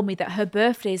boyfriend told me that her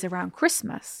birthday is around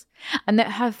Christmas and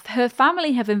that her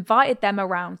family have invited them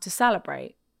around to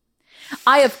celebrate.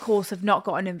 I, of course, have not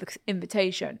got an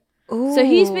invitation. Ooh. So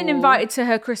he's been invited to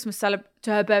her to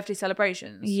her birthday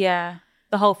celebrations. Yeah,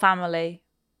 the whole family.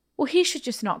 Well, he should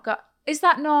just not go. Is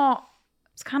that not?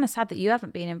 It's kind of sad that you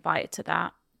haven't been invited to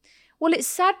that. Well, it's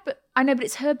sad, but I know, but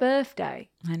it's her birthday.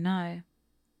 I know.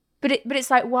 But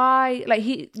it's like, why? Like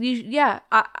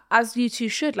as you two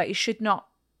should. Like, you should not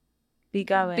be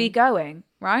going,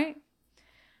 right?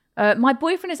 My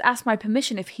boyfriend has asked my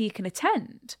permission if he can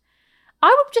attend. I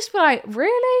would just be like,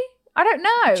 really? I don't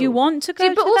know. Do you want to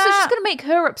go? But also, she's going to make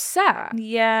her upset.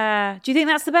 Yeah. Do you think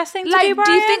that's the best thing to do, Brian?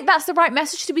 Do you think that's the right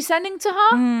message to be sending to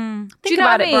her? Think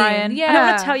about it, Brian. Yeah. I don't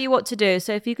want to tell you what to do.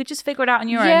 So if you could just figure it out on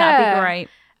your own, that'd be great.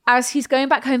 As he's going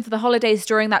back home for the holidays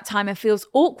during that time and feels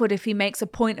awkward if he makes a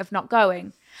point of not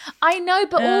going. I know,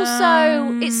 but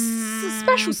also it's a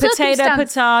special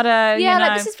circumstance. Potato. Yeah,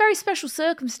 like this is very special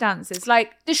circumstances.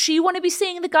 Like, does she want to be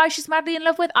seeing the guy she's madly in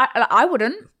love with? I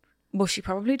wouldn't. Well, she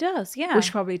probably does. Yeah. Well,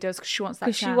 she probably does because she wants that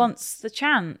chance. Because she wants the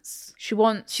chance. She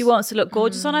wants to look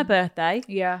gorgeous on her birthday.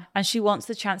 Yeah. And she wants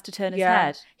the chance to turn his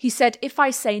head. He said, if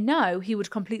I say no, he would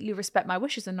completely respect my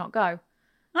wishes and not go.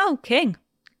 Oh, king.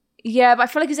 Yeah, but I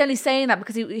feel like he's only saying that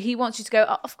because he wants you to go,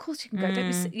 oh, of course you can go,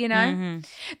 don't you know? Mm-hmm.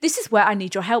 This is where I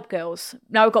need your help, girls.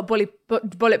 Now I've got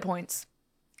bullet points.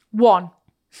 1.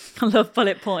 I love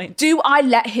bullet points. Do I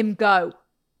let him go?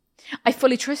 I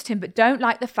fully trust him, but don't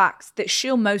like the fact that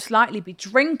she'll most likely be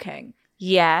drinking.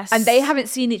 Yes. And they haven't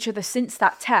seen each other since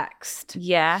that text.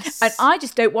 Yes. And I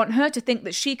just don't want her to think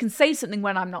that she can say something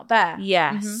when I'm not there.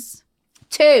 Yes.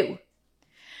 2,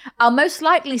 I'll most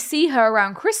likely see her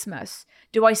around Christmas.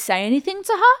 Do I say anything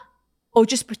to her? Or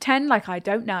just pretend like I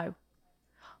don't know?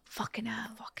 Fucking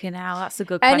hell. That's a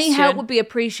good question. Any help would be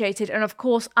appreciated. And of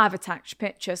course, I've attached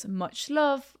pictures. Much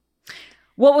love.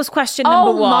 What was question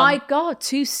number 1? Oh my God,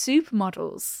 2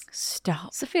 supermodels.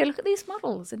 Stop. Sophia, look at these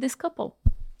models in this couple.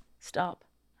 Stop.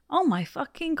 Oh my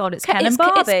fucking God, it's Ken and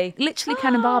Barbie. It's literally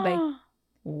Ken and Barbie.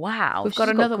 Wow. We've got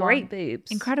another great one.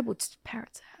 Boobs. Incredible pair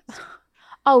of tits.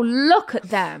 Oh, look at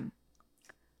them.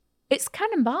 It's Ken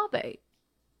and Barbie.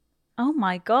 Oh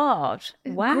my God.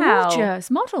 Wow.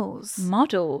 Gorgeous models.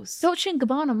 Dolce &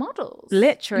 Gabbana models.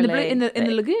 Literally. In the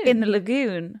lagoon. In the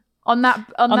lagoon. On that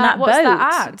what's boat.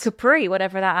 That ad? Capri,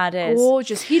 whatever that ad is.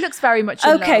 Gorgeous. He looks very much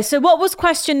in love. So what was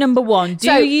question number 1?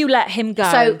 Do you let him go?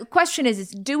 So question is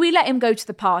do we let him go to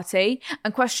the party?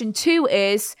 And question 2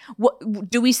 is,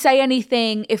 do we say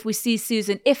anything if we see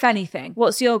Susan, if anything?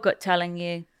 What's your gut telling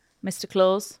you, Mr.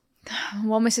 Claus?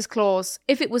 Well, Mrs. Claus,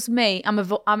 if it was me, I'm an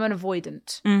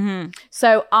avoidant. Mm-hmm.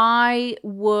 So I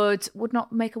would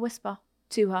not make a whisper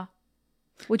to her.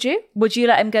 Would you? Would you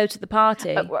let him go to the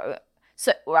party?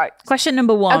 Right. Question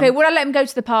number 1. Okay, would I let him go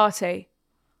to the party?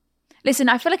 Listen,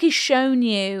 I feel like he's shown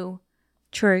you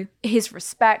True. his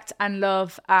respect and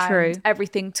love and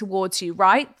everything towards you,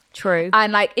 right? True.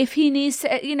 And like, if he needs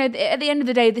to, at the end of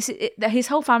the day, his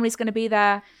whole family's going to be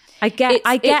there. I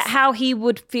get how he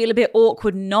would feel a bit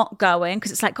awkward not going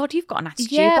because it's like, God, you've got an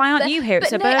attitude. Yeah, why aren't you here?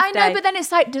 It's her birthday. I know, but then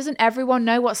it's like, doesn't everyone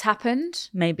know what's happened?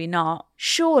 Maybe not.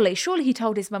 Surely he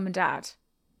told his mum and dad.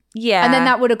 Yeah. And then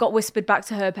that would have got whispered back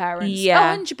to her parents.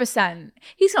 Yeah. 100%.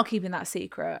 He's not keeping that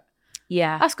secret.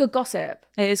 Yeah. That's good gossip.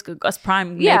 It is good. That's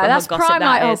prime that's gossip. Prime,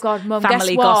 that like, is. oh God, mum,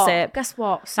 family gossip. gossip. Guess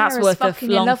what? That's worth a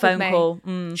long phone call.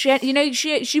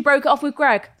 Mm. She broke it off with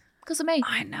Greg. Because of me.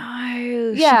 I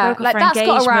know. Yeah, she like that's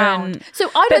got around. So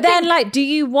do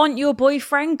you want your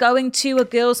boyfriend going to a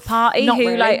girl's party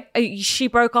she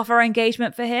broke off her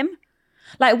engagement for him?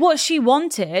 Like what she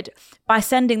wanted by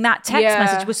sending that text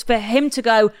message was for him to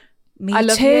go, Me I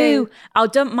love too. you. I'll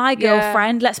dump my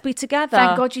girlfriend. Let's be together.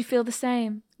 Thank God you feel the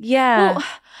same. Yeah. Well,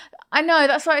 I know,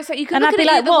 that's why I say you can And look I'd be at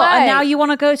it like, either what? way. And now you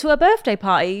want to go to a birthday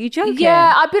party? Are you joking?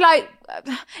 Yeah, I'd be like,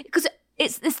 because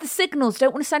it's the signals.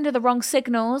 Don't want to send her the wrong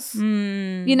signals.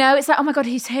 You know, it's like, oh my God,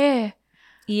 he's here.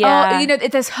 Yeah. Oh, you know,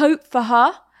 there's hope for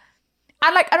her.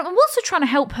 And like, I'm also trying to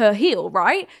help her heal,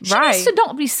 right? She needs to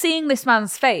not be seeing this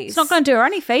man's face. It's not going to do her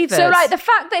any favours. So like the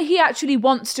fact that he actually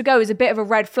wants to go is a bit of a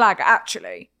red flag,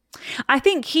 actually. I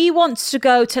think he wants to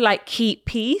go to like keep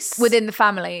peace Within the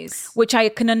families. which I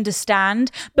can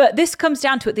understand. But this comes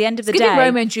down to, at the end of the Give it day,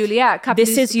 Romeo and Juliet.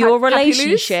 this is your Capulet.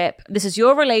 relationship. This is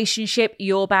your relationship,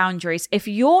 your boundaries. If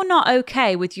you're not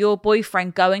okay with your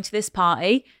boyfriend going to this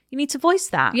party, you need to voice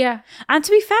that. Yeah. And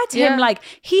to be fair to him, Yeah. like,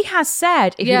 he has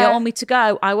said, if you Yeah. don't want me to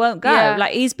go, I won't go. Yeah.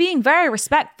 Like, he's being very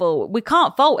respectful. We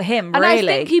can't fault him, And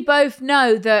really. I think you both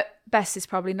know that best is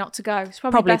probably not to go. It's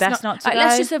probably best not to like, go.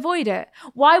 Let's just avoid it.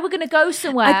 Why we're going to go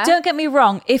somewhere? Don't get me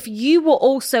wrong. If you were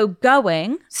also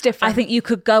going, It's different. I think you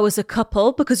could go as a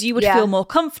couple because you would Yeah. feel more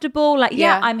comfortable. Like,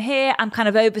 Yeah. I'm here. I'm kind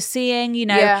of overseeing, you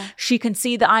know, Yeah. she can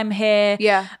see that I'm here.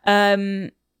 Yeah.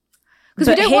 But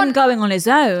we don't him want- going on his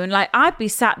own, like, I'd be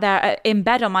sat there in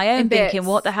bed on my own In thinking, bits.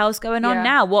 what the hell's going on Yeah.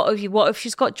 now? What if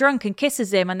she's got drunk and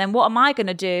kisses him? And then what am I going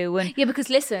to do? And Yeah, because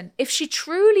listen, if she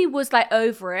truly was like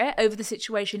over the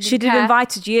situation, didn't She'd have care,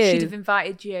 invited you. She'd have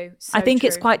invited you. So I think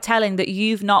it's true. quite telling that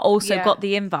you've not also Yeah. got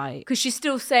the invite. because she's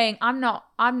still saying, I'm not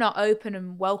open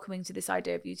and welcoming to this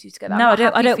idea of you two together. I'm No, not I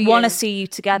happy don't for want to you." see you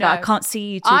together. No. I can't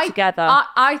see you two together.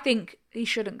 I think he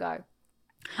shouldn't go.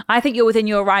 I think you're within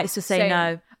your rights to say Same.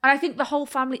 no. And I think the whole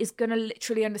family is going to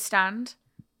literally understand.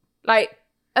 Like,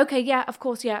 okay, yeah, of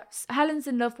course, yeah. Helen's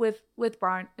in love with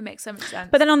Brian. It makes so much sense.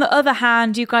 But then on the other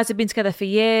hand, you guys have been together for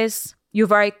years. You're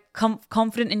very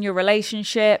confident in your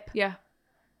relationship. yeah.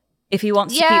 If he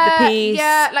wants to keep the peace.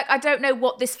 Yeah, like I don't know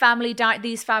what these family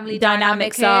dynamics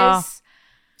Dynamics are. are.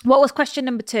 What was question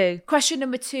number 2? Question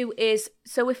number 2 is,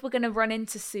 so if we're going to run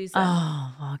into Susan,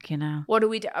 Oh, fuck, you know. what do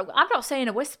we do? I'm not saying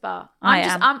a whisper. I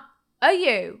am. Are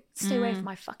you? Stay away from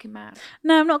my fucking man.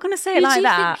 No, I'm not going to say it Who like do you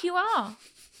that. think you are?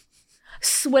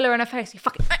 Swiller in her face. You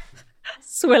fucking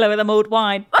Swiller with a mulled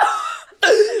wine.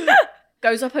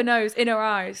 goes up her nose, in her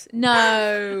eyes.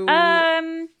 No.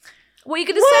 What are you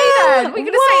going to well, say then? What are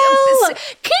you going well. to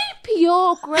say? Keep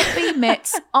your grubby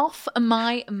mitts off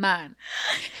my man.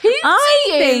 Who do I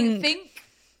you think- think?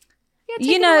 Yeah, you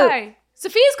take it know- away.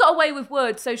 Sophia's got away with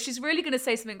words, so she's really going to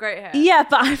say something great here. Yeah,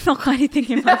 but I've not got anything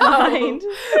in my mind.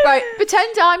 Right,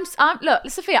 pretend I'm look,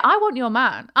 Sophia, I want your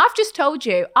man. I've just told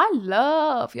you, I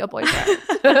love your boyfriend.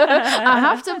 I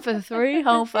have done for 3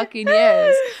 whole fucking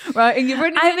years. Right, and you're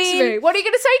running into me. What are you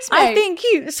going to say to me?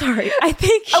 I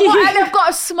think you And I've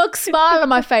got a smug smile on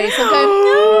my face. I'm going,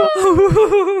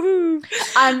 no.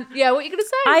 And yeah, what are you going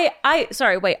to say?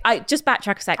 Sorry, wait. I just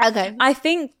backtrack a sec. Okay. I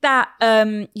think that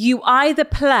you either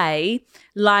play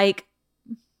like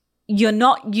you're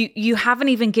not you haven't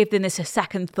even given this a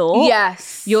second thought.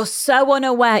 Yes. You're so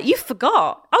unaware. You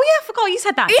forgot. Oh yeah, I forgot you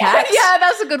said that text. Yeah,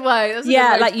 that's a good way. That's a Yeah,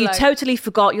 good way like to you play. totally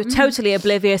forgot. You're totally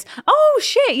oblivious. Oh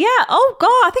shit, yeah. Oh god,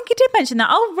 I think you did mention that.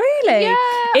 Oh really?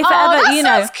 Yeah. If oh, ever, that you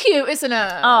know. sounds cute, isn't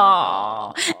it?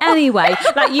 Oh. Anyway,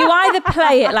 like you either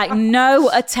play it like no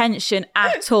attention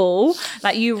at all,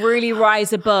 like you really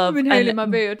rise above I've been holding and my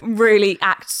beard. really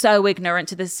act so ignorant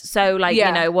to this, so like Yeah.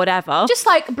 you know whatever. Just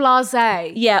like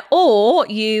blasé. Yeah, or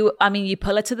you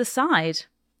pull her to the side,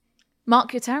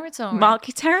 Mark your territory. mark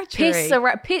your territory.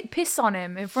 Piss on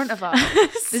him in front of her.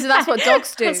 That's what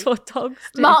dogs do. That's what dogs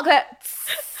do. Mark that.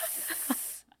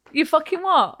 You fucking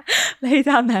what? Lay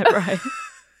down there, bro.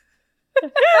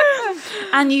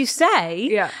 And you say,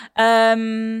 Yeah.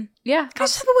 Can Yeah. I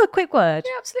just have a quick word?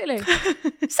 Yeah,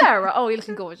 absolutely. Sarah, oh, you're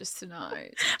looking gorgeous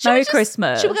tonight. Merry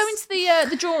Christmas. Should we go into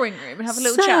the drawing room and have a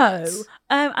little So, chat?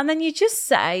 and then you just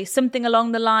say something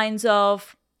along the lines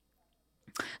of,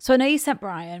 so I know you sent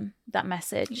Brian that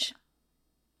message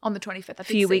On the 25th, a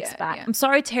few weeks back. Yeah. I'm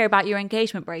sorry to hear about your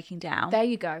engagement breaking down. There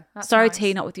you go. That's Sorry nice. to hear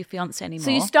you're not with your fiance anymore. So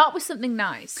you start with something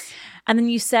nice. And then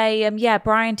you say, yeah,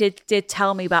 Brian did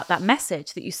tell me about that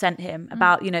message that you sent him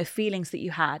about, feelings that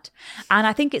you had. And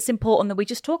I think it's important that we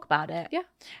just talk about it. Yeah.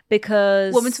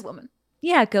 Because Woman to woman.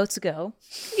 Yeah, girl to girl.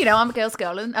 You know, I'm a girl's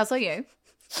girl, and as are you.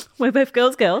 We're both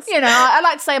girls. You know, I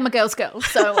like to say I'm a girl's girl.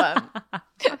 So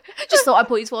just thought I'd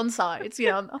put you to one side,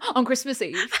 on Christmas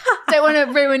Eve. Don't want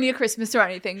to ruin your Christmas or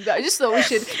anything, but I just thought we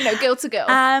should, girl to girl.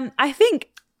 I think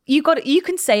you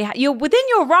can say, you're within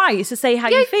your rights to say how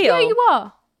you feel. Yeah, you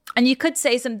are. And you could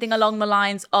say something along the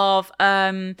lines of,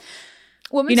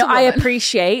 Woman you know, to I woman.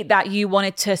 appreciate that you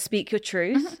wanted to speak your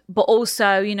truth, but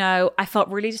also, you know, I felt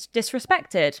really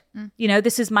disrespected. You know,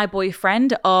 this is my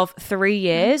boyfriend of 3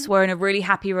 years. We're in a really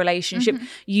happy relationship.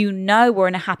 You know, we're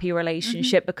in a happy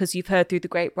relationship because you've heard through the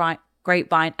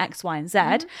grapevine X, Y, and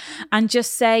Z, and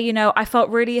just say, you know, I felt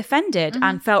really offended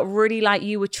and felt really like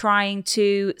you were trying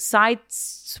to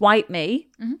sideswipe me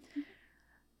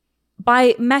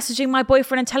by messaging my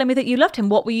boyfriend and telling me that you loved him.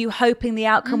 What were you hoping the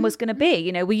outcome was going to be?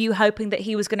 You know, were you hoping that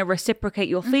he was going to reciprocate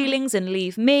your feelings and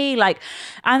leave me? Like,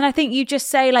 and I think you just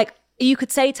say, like, you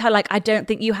could say to her, like, I don't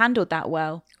think you handled that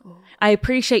well. I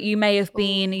appreciate you may have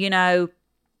been, you know,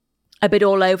 a bit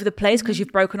all over the place because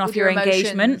you've broken off With your your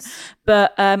engagement, emotions.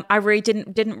 but I really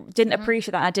didn't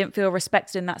appreciate that. I didn't feel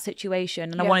respected in that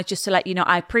situation, and I wanted just to let you know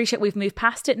I appreciate we've moved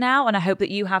past it now, and I hope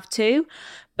that you have too.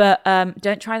 But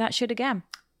don't try that shit again.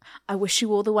 I wish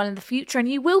you all the well in the future, and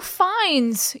you will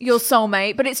find your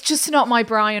soulmate, but it's just not my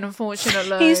Brian,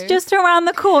 unfortunately. He's just around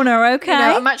the corner, okay? You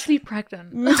know, I'm actually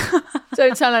pregnant.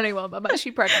 Don't tell anyone, but I'm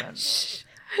actually pregnant.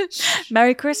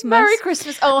 Merry Christmas. Merry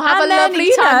Christmas. Oh, have And a then, lovely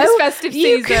you time know, this festive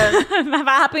you season. have a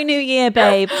happy new year,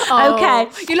 babe. Oh,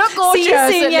 okay. you look gorgeous, See you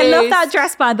soon. at Yeah, love least. that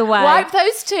dress, by the way. Wipe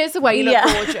those tears away. You look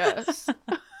Yeah. gorgeous.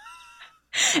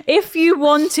 If you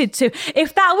wanted to.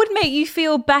 If that would make you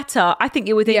feel better, I think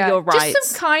you're within your rights.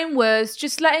 Just some kind words,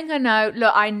 just letting her know,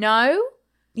 look, I know,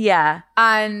 yeah.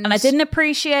 and I didn't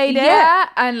appreciate it. yeah,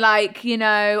 and like, you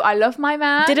know, I love my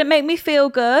man. Didn't make me feel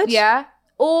good. Yeah.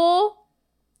 Or,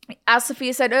 as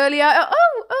Sophia said earlier,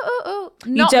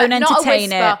 You don't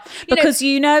entertain it You know, because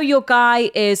you know your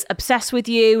guy is obsessed with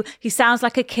you. He sounds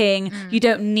like a king. You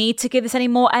don't need to give this any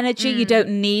more energy. You don't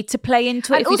need to play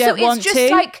into it and if you also, don't want it's just to.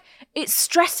 like, it's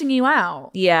stressing you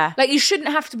out. Yeah. Like, you shouldn't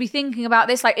have to be thinking about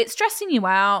this. Like, it's stressing you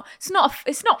out. It's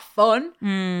not fun,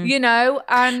 you know?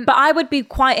 And But I would be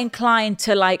quite inclined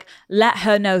to like let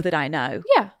her know that I know.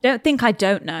 Yeah. Don't think I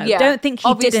don't know. Yeah. Don't think he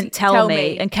Obviously, didn't tell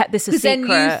me and kept this a because secret.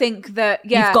 then you think that,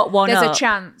 yeah, You've got one there's up. a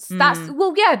chance. That's,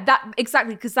 well, yeah, that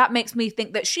exactly, because that makes me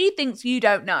think that she thinks you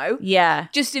don't know. Yeah.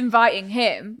 Just inviting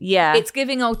him. Yeah. It's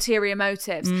giving ulterior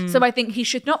motives. So I think he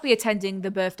should not be attending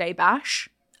the birthday bash.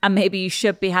 And maybe you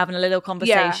should be having a little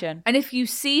conversation. Yeah. And if you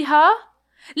see her,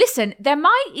 listen, there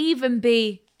might even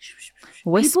be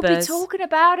Whispers. people be talking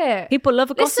about it. People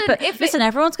love a Listen, gossip. Listen,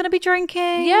 everyone's going to be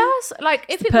drinking. Yes, like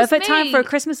if it Perfect was time me, for a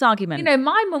Christmas argument. You know,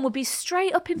 my mum would be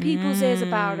straight up in people's ears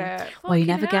about it. well, you Fucking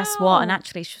never guess hell. what. And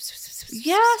actually,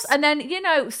 Yes, and then, you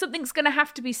know, something's going to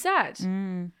have to be said.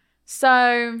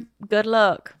 So, good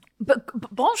luck. but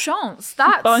bon chance.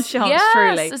 That's Bon chance, yes,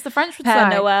 truly. as the French would Père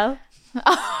say. Noël.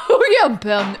 Oh,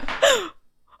 yeah,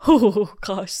 Oh,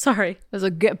 gosh, sorry. there's a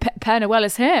Père Noël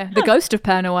is here. The ghost of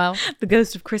Père Noël. The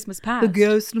ghost of Christmas past. The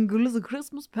ghost and ghouls of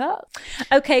Christmas past.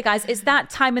 Okay, guys, it's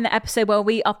that time in the episode where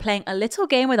we are playing a little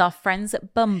game with our friends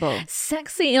at Bumble.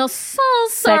 Sexy or sauce?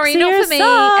 Sorry, Sexy not or for me.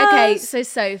 sauce? Okay, so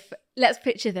Soph, let's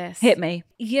picture this. Hit me.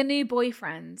 Your new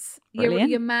boyfriends. Brilliant.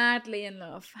 You're madly in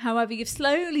love. However, you've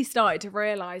slowly started to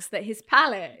realise that his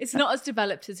palate is not as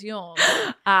developed as yours.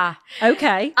 Ah,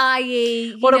 okay.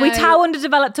 I.e., What are we? How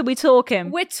underdeveloped are we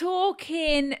talking? We're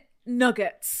talking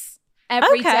nuggets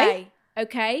every day. Okay.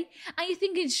 Okay? And you're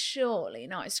thinking, surely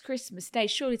not. It's Christmas Day.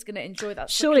 Surely he's going to enjoy that.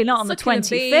 Surely not on the succulent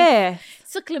 25th. beef,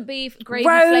 succulent beef, gravy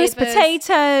Roast flavours.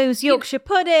 potatoes, Yorkshire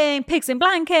pudding, pigs in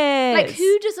blankets. Like,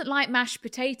 who doesn't like mashed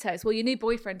potatoes? Well, your new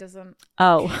boyfriend doesn't.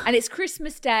 Oh. And it's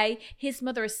Christmas Day. His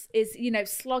mother is you know,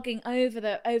 slogging over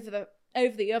the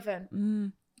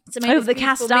oven. To make Over this the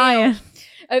beautiful cast meal. iron.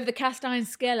 Over the cast iron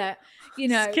skillet. You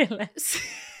know. Skillet.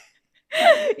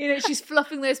 You know, she's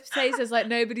fluffing those potatoes like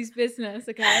nobody's business,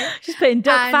 okay? She's putting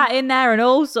duck And- fat in there and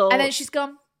all sorts. And then she's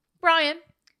gone, Brian,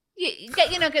 you get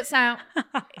your nuggets out.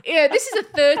 You know, this is a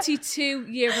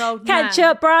 32-year-old man.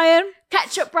 Ketchup, Brian.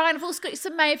 Ketchup, Brian. I've also got you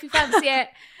some mayo if you fancy it.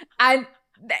 And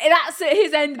that's at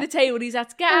his end of the table. He's had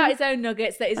to get out his own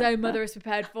nuggets that his own mother has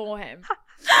prepared for him.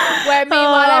 Where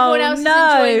meanwhile everyone else is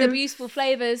enjoying the beautiful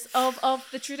flavours of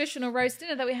the traditional roast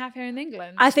dinner that we have here in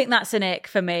England. I think that's an ick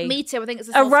for me. Me too. I think it's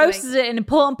A roast is an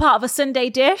important part of a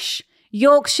Sunday dish.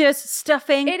 Yorkshire's,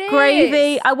 stuffing, It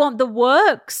gravy. is. I want the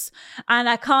works. And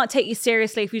I can't take you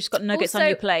seriously if you've just got nuggets on Also,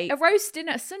 your plate. A roast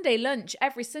dinner, a Sunday lunch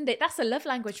every Sunday. That's a love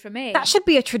language for me. That should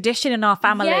be a tradition in our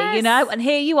family, you Yes. know? And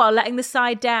here you are letting the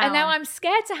side down. And now I'm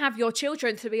scared to have your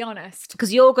children, to be honest.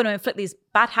 Because you're going to inflict these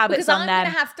bad habits Because on I'm them.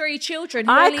 going to have 3 children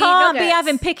who I only eat can't be nuggets.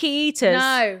 having picky eaters.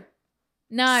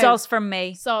 No. Soz from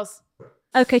me. Soz.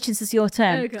 Okay, since it's your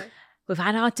turn. Okay. We've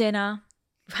had our dinner.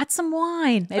 We've had some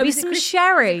wine, maybe is it some Chris-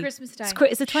 sherry. is it Christmas Day?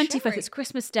 It's the 25th. Sherry. It's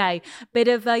Christmas Day. Bit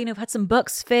of, we've had some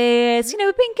Bucks Fizz. You know,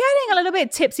 we've been getting a little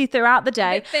bit tipsy throughout the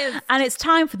day. bit fizzed. And it's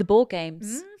time for the board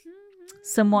games.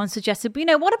 Someone suggested,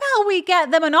 what about we get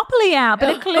the Monopoly out?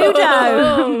 Bit of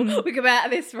Cluedo. We could be out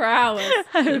of this for hours.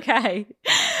 Okay.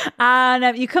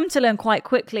 And you come to learn quite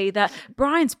quickly that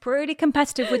Brian's pretty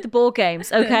competitive with the board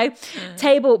games, okay?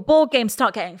 Board games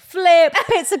start getting flipped,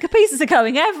 pieces are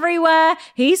going everywhere.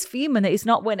 He's fuming that he's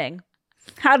not winning.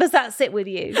 How does that sit with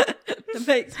you? It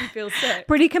makes me feel sick.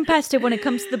 Pretty competitive when it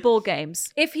comes to the board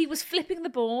games. If he was flipping the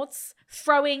boards,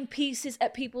 throwing pieces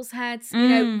at people's heads,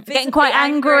 Getting quite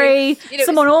angry.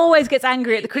 Someone always gets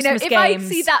angry at the Christmas if games. I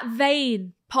see that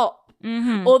vein pop,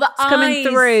 or the eyes coming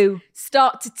through,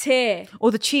 start to tear,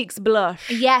 or the cheeks blush.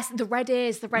 Yes, the red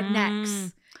ears, the red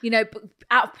necks.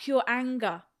 Out of pure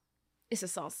anger, it's a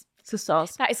sauce. It's a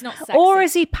sauce. That is not sexy. Or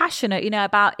is he passionate,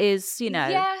 about his,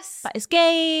 yes, about his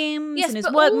games and his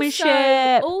but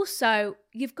workmanship? Also,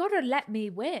 you've got to let me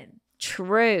win.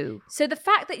 True. So the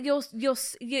fact that you're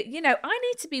I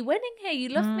need to be winning here. You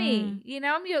love me.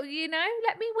 I'm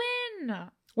let me win.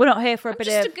 We're not here for a I'm bit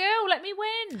just of a girl. Let me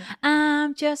win.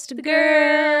 I'm just a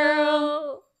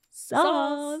girl.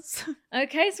 Sauce.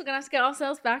 Okay, so we're gonna have to get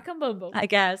ourselves back on Bumble. I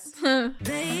guess.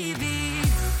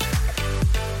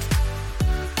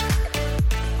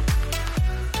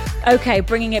 Okay,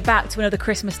 bringing it back to another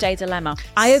Christmas Day dilemma.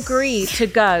 I agreed to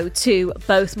go to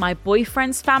both my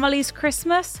boyfriend's family's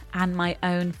Christmas and my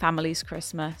own family's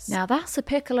Christmas. Now that's a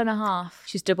pickle and a half.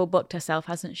 She's double booked herself,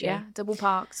 hasn't she? Yeah, double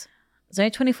parked. There's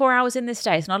only 24 hours in this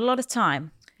day. It's not a lot of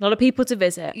time. A lot of people to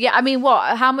visit. Yeah, I mean,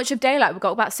 what? How much of daylight? We've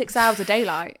got about 6 hours of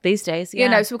daylight. These days,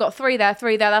 yeah. So we've got 3 there.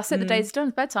 That's it. The day's done.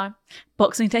 It's bedtime.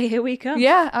 Boxing Day, here we come.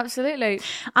 Yeah, absolutely.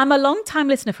 I'm a long-time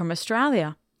listener from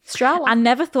Australia. I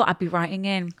never thought I'd be writing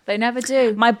in. They never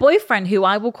do. My boyfriend, who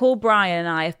I will call Brian, and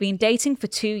I have been dating for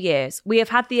 2 years. We have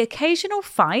had the occasional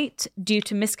fight due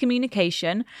to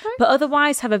miscommunication, but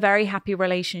otherwise have a very happy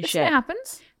relationship. It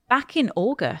happens. Back in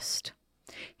August,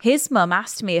 his mum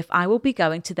asked me if I will be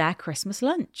going to their Christmas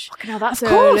lunch. Now that's of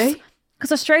course, early.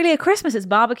 Because Australia Christmas is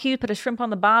barbecued, put a shrimp on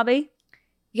the barbie.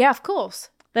 Yeah, of course.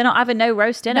 They're not having no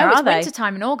roast dinner, it's are they? winter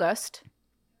time in August.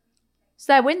 It's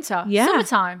their winter. Yeah.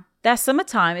 Summertime. Their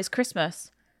summertime is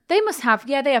Christmas. They must have,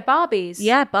 they have Barbies.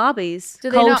 Yeah, Barbies. Do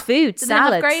they Cold not, food, do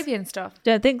salads. They have gravy and stuff?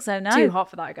 Don't think so, no. Too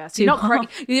hot for that, I guess. Too You're hot.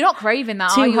 You're not craving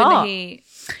that, Too are you, hot. in the heat?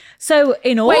 So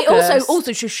in August... Wait,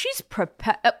 also, she's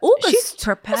prepared. August. She's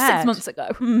prepared. 6 months ago.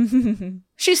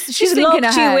 She's She's thinking locked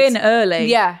ahead. you in early.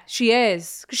 Yeah, she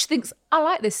is. Because she thinks, I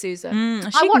like this Susan.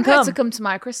 I want her to come to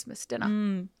my Christmas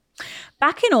dinner.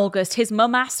 Back in August, his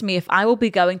mum asked me if I will be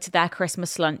going to their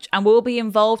Christmas lunch and will be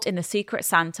involved in the Secret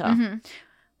Santa.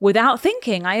 Without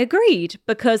thinking, I agreed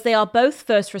because they are both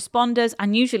first responders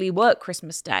and usually work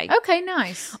Christmas Day. Okay,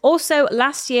 nice. Also,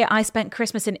 last year I spent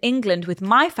Christmas in England with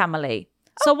my family.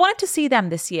 So I wanted to see them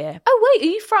this year. Oh, wait,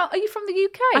 are you from the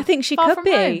UK? I think she Far could from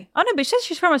be. home? Oh, no, but she says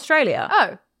she's from Australia.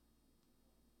 Oh.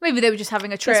 Maybe they were just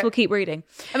having a trip. Guess we'll keep reading.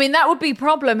 I mean, that would be a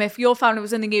problem if your family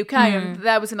was in the UK and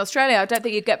there was in Australia. I don't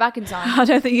think you'd get back in time. I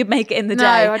don't think you'd make it in the No,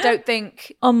 day. I don't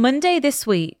think. On Monday this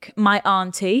week, my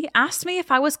auntie asked me if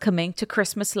I was coming to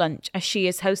Christmas lunch as she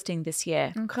is hosting this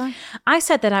year. Okay. I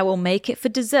said that I will make it for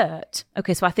dessert.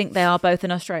 Okay, so I think they are both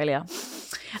in Australia.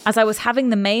 As I was having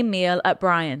the main meal at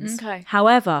Brian's. Okay.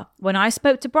 However, when I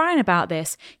spoke to Brian about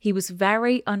this, he was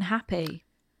very unhappy.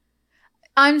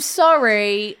 I'm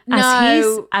sorry.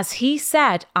 As he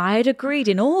said, I had agreed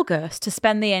in August to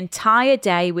spend the entire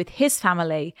day with his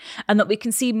family and that we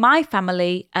can see my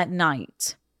family at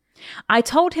night. I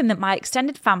told him that my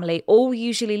extended family all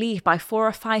usually leave by 4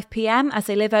 or 5 p.m. as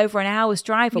they live over an hour's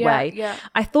drive away. Yeah.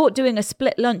 I thought doing a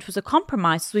split lunch was a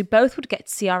compromise so we both would get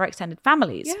to see our extended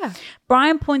families. Yeah.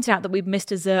 Brian pointed out that we'd missed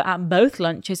dessert at both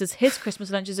lunches as his Christmas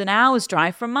lunch is an hour's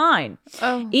drive from mine.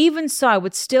 Oh. Even so, I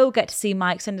would still get to see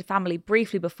my extended family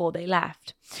briefly before they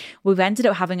left. We've ended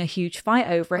up having a huge fight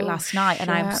over it last night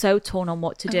and I am so torn on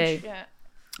what to do. Shit.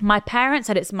 My parents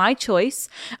said it's my choice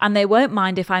and they won't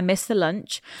mind if I miss the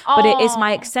lunch, but it is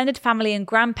my extended family and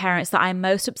grandparents that I'm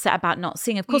most upset about not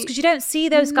seeing. Of course, because you don't see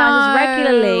those guys as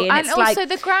regularly. And it's also like,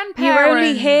 the grandparents. you're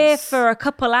only here for a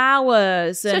couple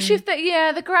hours. And Especially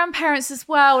if the grandparents as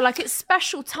well. Like, it's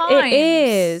special time. it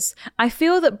is. I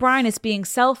feel that Brian is being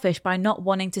selfish by not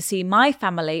wanting to see my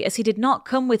family as he did not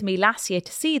come with me last year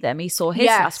to see them. He saw his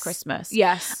last Christmas.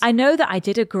 Yes. I know that I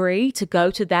did agree to go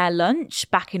to their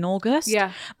lunch back in August.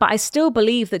 Yeah. But I still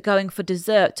believe that going for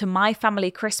dessert to my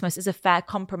family Christmas is a fair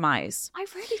compromise. I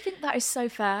really think that is so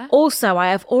fair. Also, I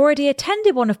have already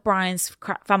attended one of Brian's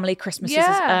family Christmases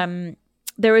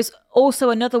there is also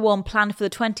another one planned for the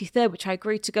 23rd, which I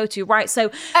agreed to go to. Right, so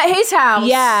at his house.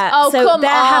 Yeah. Oh, so come they're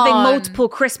having on. multiple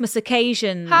Christmas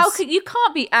occasions. You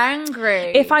can't be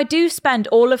angry. If I do spend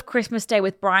all of Christmas Day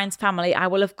with Brian's family, I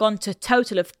will have gone to a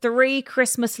total of 3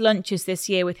 Christmas lunches this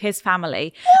year with his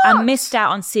family and missed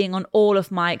out on seeing on all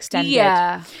of my extended.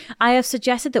 Yeah. I have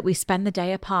suggested that we spend the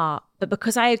day apart, but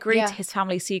because I agreed to his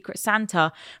family's Secret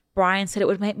Santa, Brian said it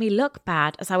would make me look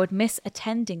bad as I would miss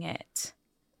attending it.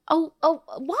 Oh,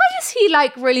 why is he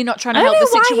like really not trying to I don't help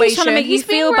the know why situation? he's trying to make you He's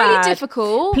being feel really bad.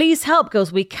 difficult. Please help,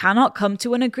 girls. We cannot come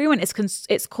to an agreement.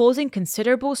 It's causing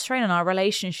considerable strain on our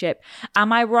relationship.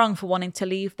 Am I wrong for wanting to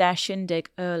leave their shindig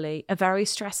early? A very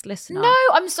stressed listener. No,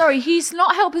 I'm sorry. He's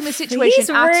not helping the situation He's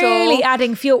at all. really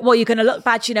adding fuel. Well, you're going to look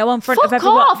bad, on front of Fuck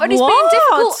everyone. off. And he's being What?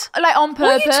 difficult, like on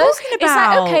purpose. What are you talking It's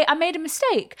about? like, okay, I made a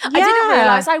mistake. I Yeah. didn't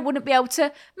realise I wouldn't be able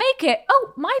to make it.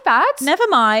 Oh, my bad. Never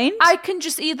mind. I can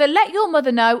just either let your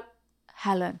mother know,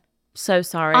 Helen, So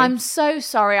sorry. I'm so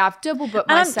sorry. I've double booked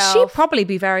and myself. she'd probably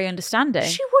be very understanding.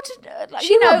 She wouldn't.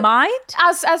 She wouldn't mind.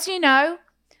 As you know,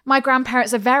 my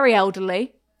grandparents are very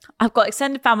elderly. I've got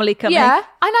extended family coming. Yeah, and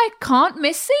I can't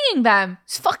miss seeing them.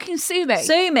 Fucking sue me.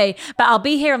 Sue me. But I'll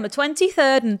be here on the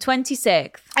 23rd and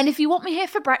 26th. And if you want me here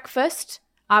for breakfast,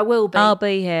 I will be. I'll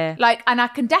be here. And I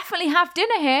can definitely have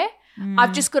dinner here.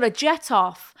 I've just got to jet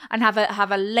off and have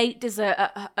a late dessert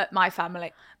at my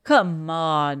family. Come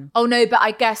on. Oh no, but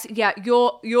I guess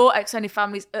your extended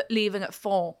family's leaving at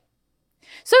 4.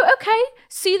 So okay,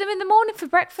 see them in the morning for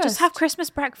breakfast. Just have Christmas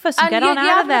breakfast and get you're on out of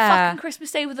having there. a fucking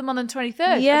Christmas Day with them on the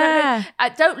 23rd. Yeah. I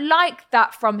don't like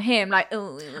that from him. Like,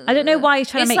 I don't know why he's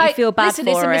trying to make you feel bad listen,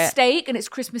 for it's a it. mistake and it's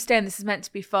Christmas Day and this is meant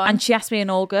to be fun. And she asked me in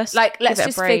August. Like, let's Give it a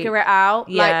just break. figure it out.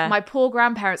 Yeah. Like, my poor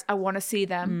grandparents, I want to see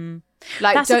them.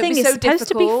 Like, That's don't the thing. be It's so supposed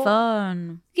difficult. to be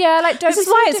fun. Yeah, like, don't This be is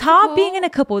so why it's hard difficult. being in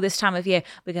a couple this time of year.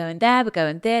 We're going there, we're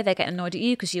going there. They're getting annoyed at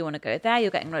you because you want to go there.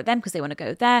 You're getting annoyed at them because they want to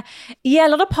go there. Yeah, a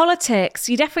lot of politics.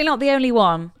 You're definitely not the only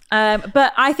one.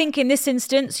 But I think in this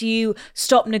instance, you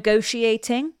stop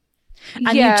negotiating.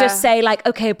 And you just say like,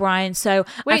 okay, Brian, so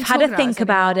We I've ain't had talking to about think this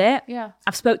about anymore. it. Yeah.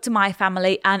 I've spoke to my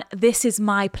family and this is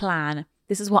my plan.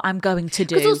 This is what I'm going to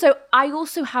do. Because also, I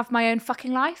also have my own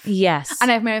fucking life. Yes.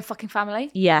 And I have my own fucking family.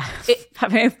 Yeah.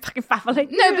 Have my own fucking family.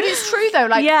 No, but it's true though.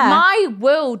 Like, Yeah. my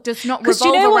world does not Because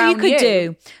revolve you know what around you could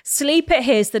do? Sleep at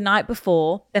his the night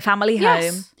before, the family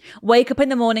Yes. home. Wake up in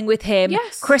the morning with him.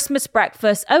 Yes. Christmas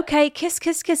breakfast. Okay, kiss,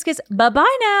 kiss, kiss, kiss.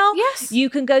 Bye-bye now. Yes. You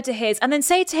can go to his. And then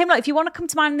say to him, like, if you want to come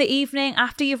to mine in the evening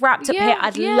after you've wrapped up Yeah, here,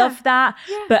 I'd yeah, love that.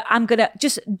 yeah. But I'm going to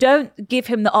just don't give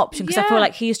him the option because I feel Yeah.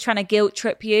 like he's trying to guilt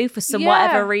trip you for some Yeah.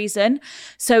 whatever reason.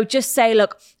 So just say,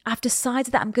 look, I've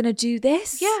decided that I'm going to do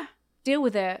this. Yeah. Deal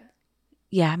with it.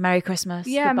 Yeah. Merry Christmas.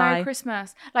 Yeah, Goodbye. Merry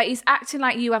Christmas. Like, he's acting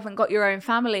like you haven't got your own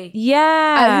family.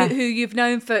 Yeah. Who you've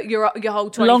known for your whole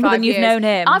 25 Longer than you've years. known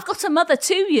him. I've got a mother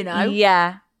too, you know.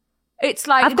 Yeah. It's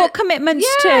like I've got commitments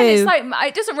yeah, too. It's like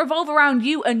it doesn't revolve around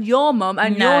you and your mum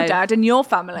and No. your dad and your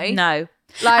family. No.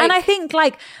 Like- and I think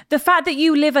like the fact that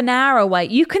you live an hour away,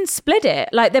 you can split it.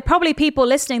 Like there are probably people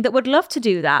listening that would love to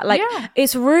do that. Like Yeah.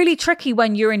 it's really tricky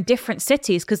when you're in different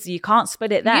cities because you can't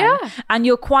split it then. Yeah. And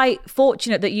you're quite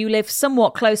fortunate that you live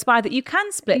somewhat close by that you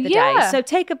can split the day. Yeah. So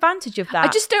take advantage of that. I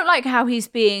just don't like how he's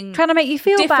being trying to make you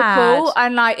feel difficult bad.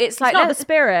 and like it's like not the let's-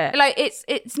 spirit. Like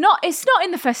it's not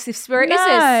in the festive spirit, is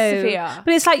it, Sophia?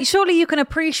 But it's like surely you can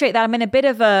appreciate that I'm in a bit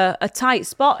of a tight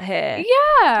spot here.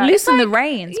 Yeah, it's Loosen the like,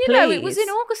 reins, You know, it was please. in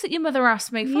August that your mother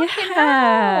asked me. Fucking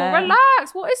Yeah. hell,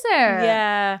 relax. What is it?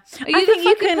 Yeah, Are you I the think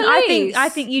you fucking can. police? I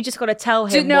think you just got to tell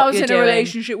him Didn't know what I was you're in doing. a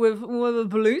relationship with a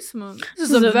policeman. This is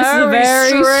This a is a very, very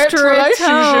strict strict relationship.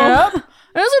 home.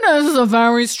 Isn't it? This is a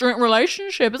very strict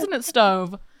relationship, isn't it,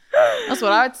 Stove? That's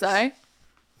what I'd say.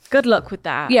 Good luck with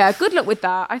that. Yeah, good luck with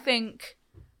that. I think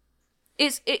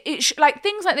like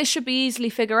things like this should be easily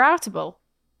figure outable.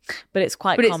 but it's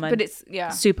quite But it's common. yeah.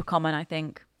 super common. I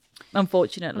think,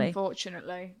 unfortunately,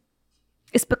 Unfortunately.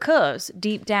 it's because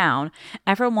deep down,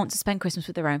 everyone wants to spend Christmas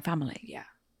with their own family. Yeah.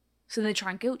 So they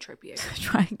try and guilt trip you.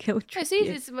 Try and guilt trip It's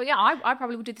easy. you. Well, yeah, I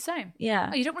probably would do the same. Yeah,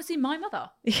 Oh, you don't want to see my mother?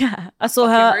 yeah. I saw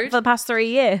fucking her rude. for the past 3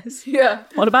 years. Yeah.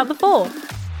 What about the 4?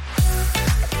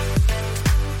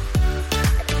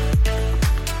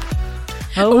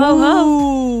 Ho ho ho!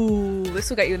 Ooh, this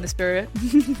will get you in the spirit.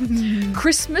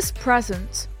 Christmas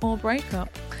present or breakup.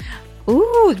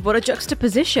 Ooh, what a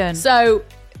juxtaposition. So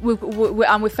we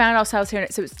found ourselves here.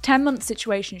 So it's 10-month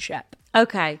situationship.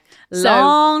 Okay, So,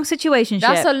 long situationship.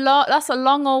 That's a lot. That's a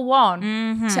long old one.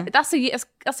 Mm-hmm. That's a year.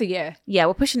 That's a year. Yeah,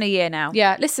 we're pushing a year now.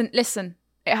 Yeah. Listen.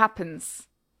 It happens.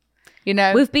 You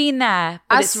know, We've been there,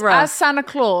 but it's rough. as Santa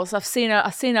Claus, I've seen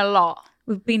a lot.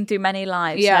 We've been through many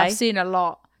lives. Yeah, eh? I've seen a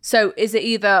lot. So is it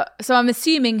either... So I'm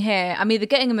assuming here, I'm either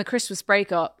getting him a Christmas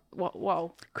breakup.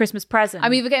 Whoa. Christmas present.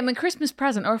 I'm either getting him a Christmas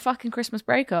present or a fucking Christmas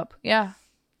breakup. Yeah.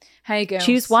 Hey, girls.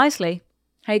 Choose wisely.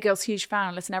 Hey, girls, huge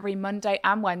fan. Listen every Monday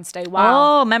and Wednesday.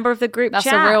 Wow. Oh, member of the group That's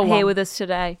chat a real one. here with us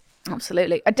today.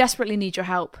 Absolutely. I desperately need your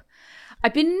help.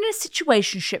 I've been in a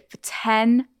situationship for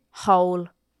 10 whole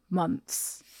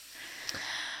months.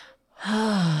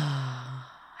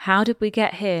 How did we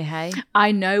get here, hey?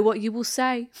 I know what you will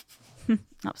say.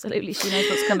 Absolutely, she knows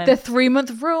what's coming. The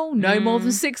 3-month rule, no more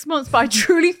than 6 months. But I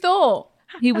truly thought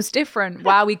he was different.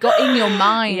 Wow, we got in your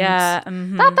mind. Yeah.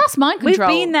 That's mind control.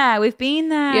 We've been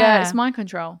there. Yeah, it's mind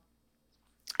control.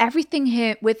 Everything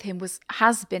here with him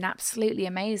has been absolutely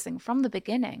amazing from the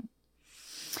beginning.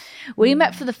 We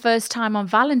met for the first time on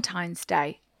Valentine's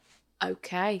Day.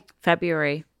 Okay.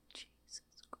 February. Jesus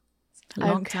Christ. A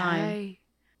long time.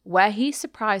 Where he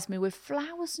surprised me with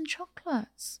flowers and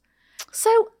chocolates.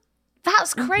 So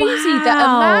that's crazy that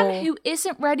a man who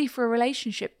isn't ready for a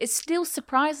relationship is still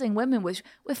surprising women with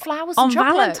flowers and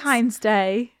chocolates. On Valentine's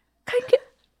Day. Can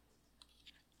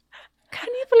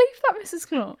you believe that, Mrs.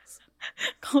 Claus?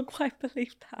 Can't quite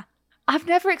believe that. I've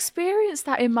never experienced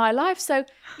that in my life. So,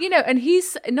 and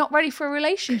he's not ready for a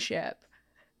relationship.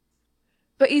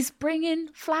 But he's bringing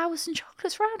flowers and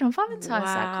chocolates round on Valentine's Day.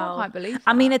 I can't quite believe that.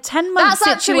 I mean, a 10-month That's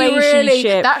actually really...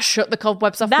 situationship. That shook the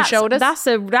cobwebs off my shoulders. That's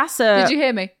a... Did you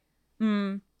hear me?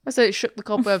 I said it shook the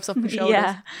cobwebs off my shoulders.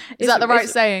 Yeah. Is that the right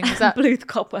saying? Is that blew the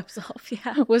cobwebs off,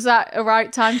 yeah. Was that a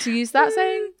right time to use that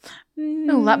saying?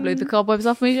 Oh, that blew the cobwebs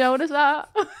off my shoulders, that.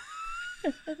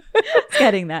 It's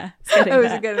getting there. Getting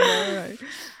there, right.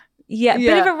 Yeah,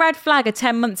 bit of a red flag, a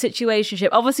 10-month situationship.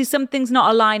 Obviously, something's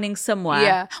not aligning somewhere.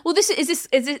 Yeah. Well, is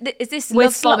this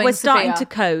love bombing, we're starting Sophia? to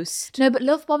coast. No, but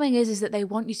love bombing is that they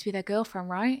want you to be their girlfriend,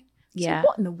 right? Yeah. So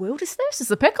what in the world is this? This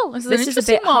is a pickle. This is a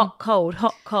bit hot,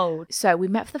 cold. So we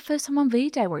met for the first time on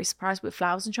V-Day where he surprised me with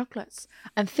flowers and chocolates.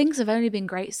 And things have only been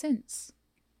great since.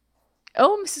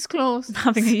 Oh, Mrs. Claus.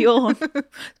 Having a yawn.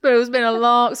 It's been a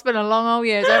long old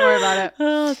year. Don't worry about it.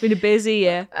 Oh, it's been a busy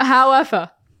year.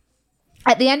 However,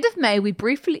 at the end of May, we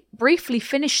briefly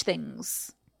finished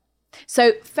things.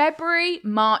 So February,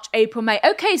 March, April, May.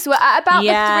 Okay, so we're at about the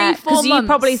 3-4 months. Because you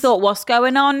probably thought, what's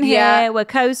going on here? Yeah. We're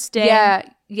coasting.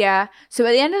 Yeah. So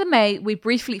at the end of May, we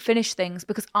briefly finished things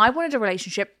because I wanted a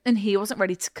relationship and he wasn't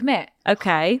ready to commit.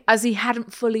 Okay. As he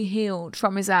hadn't fully healed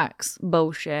from his ex.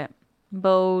 Bullshit.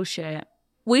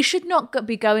 We should not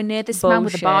be going near this man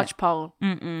with a barge pole.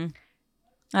 Okay.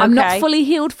 I'm not fully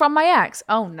healed from my ex.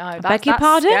 Oh no, that's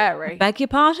scary. Beg your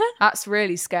pardon? That's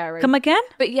really scary. Come again?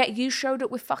 But yet you showed up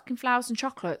with fucking flowers and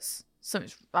chocolates. So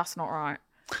that's not right.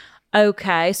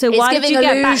 Okay, so why did you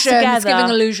get back together? It's giving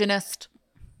illusionist.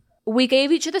 We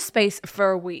gave each other space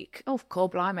for a week. Oh,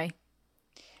 God, blimey.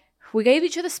 We gave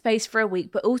each other space for a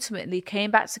week, but ultimately came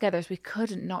back together as we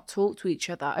couldn't not talk to each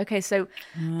other. Okay, so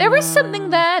there is something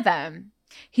there then.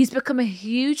 He's become a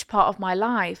huge part of my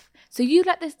life. So you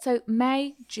let this, so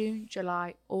May, June,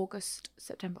 July, August,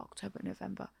 September, October,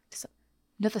 November, December,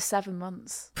 another 7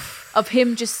 months of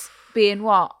him just being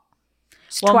what?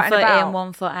 Just one foot about. in,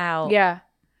 1 foot out. Yeah.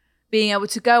 Being able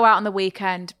to go out on the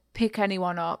weekend, pick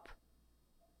anyone up.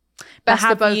 Best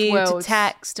of both worlds. To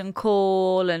text and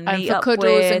call and meet for up cuddles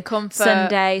with and comfort.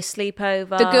 Sunday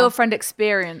sleepover. The girlfriend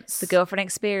experience. The girlfriend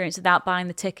experience without buying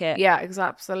the ticket. Yeah,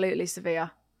 absolutely,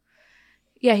 Sevilla.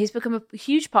 Yeah, he's become a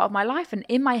huge part of my life. And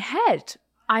in my head,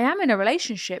 I am in a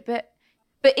relationship, but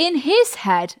in his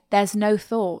head, there's no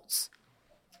thoughts.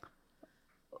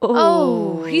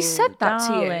 Oh, he said that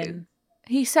darling. to you.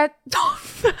 He said...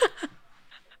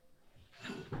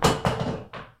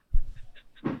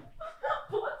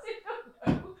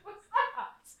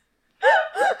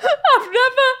 I've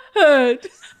never heard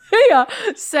Thea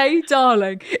say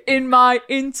darling in my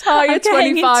entire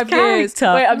 25 years.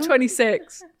 Wait, I'm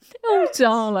 26. Oh,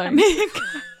 darling.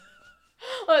 Oh,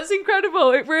 that's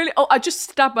incredible. It really... Oh, I just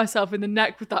stabbed myself in the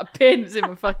neck with that pin. It's in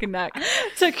my fucking neck.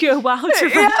 Took you a while to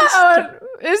register.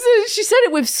 She said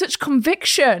it with such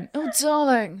conviction. Oh,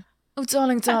 darling. Oh,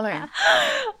 darling.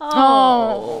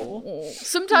 Oh.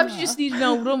 Sometimes you just need an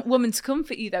old woman to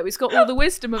comfort you, though. He's got all the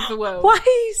wisdom of the world. Why do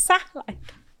you sound like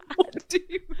that? What do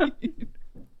you mean?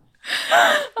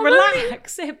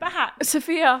 Relax, sit back.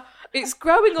 Sophia, it's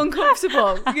growing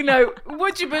uncomfortable.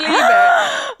 Would you believe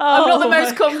it? I'm not the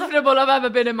most comfortable I've ever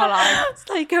been in my life. It's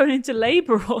like going into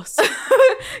labour or something.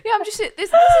 Yeah, I'm just... This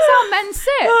is how men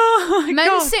sit. Oh my men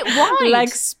God. sit wide.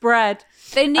 Legs spread.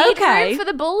 They need room for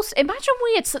the balls. Imagine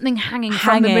we had something hanging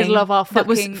from the middle of our fucking that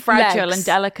was fragile legs. and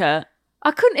delicate.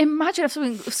 I couldn't imagine if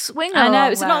something swing I know,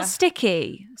 along it's there. not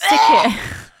sticky. Stick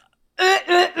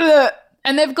it.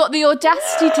 And they've got the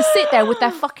audacity to sit there with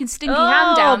their fucking stinky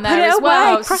hand down there put it as away.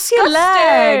 well. Cross your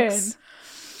legs.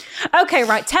 Okay,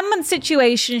 right. 10-month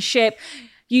situationship.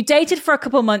 You dated for a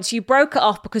couple of months. You broke it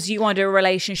off because you wanted a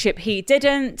relationship. He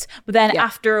didn't. But then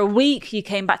after a week, you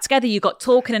came back together. You got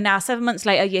talking, and now 7 months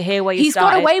later, you're here where you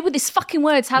started. He's got away with his fucking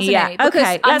words, hasn't he? Because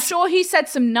Okay. I'm sure he said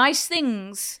some nice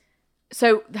things.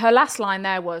 So her last line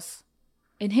there was,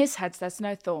 "In his head, there's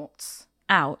no thoughts."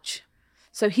 Ouch.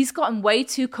 So he's gotten way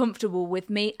too comfortable with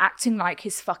me acting like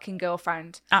his fucking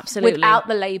girlfriend. Absolutely. Without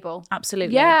the label.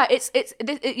 Absolutely. Yeah, it's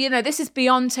this is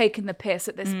beyond taking the piss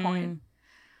at this point.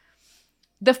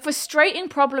 The frustrating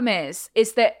problem is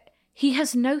that he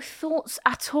has no thoughts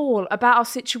at all about our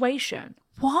situation.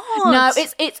 What? No,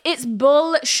 it's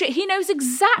bullshit. He knows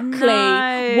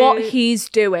exactly what he's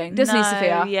doing, doesn't he,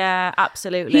 Sophia? Yeah,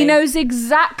 absolutely. He knows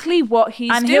exactly what he's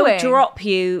doing. And he'll drop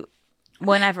you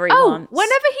whenever he wants.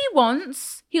 Whenever he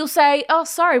wants, he'll say, "Oh,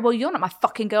 sorry, well, you're not my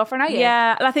fucking girlfriend, are you?"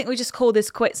 Yeah, and I think we just call this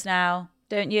quits now,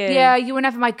 don't you? Yeah, you were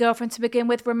never my girlfriend to begin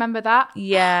with, remember that?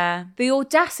 Yeah. The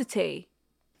audacity.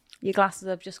 Your glasses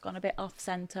have just gone a bit off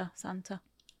centre, Santa.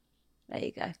 There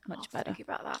you go. Much better. Thank you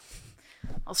about that.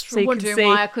 I was So you can wondering see.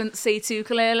 why I couldn't see too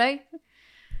clearly.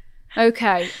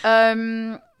 Okay.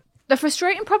 The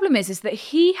frustrating problem is that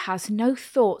he has no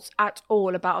thoughts at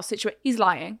all about our situation. He's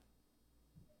lying.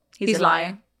 He's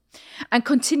lying. And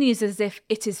continues as if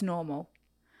it is normal.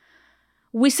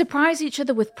 We surprise each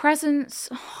other with presents.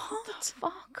 What the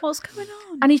fuck? What's going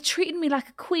on? And he treated me like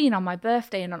a queen on my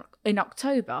birthday in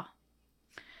October.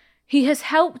 He has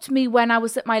helped me when I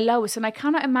was at my lowest, and I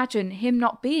cannot imagine him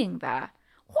not being there.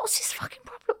 What's his fucking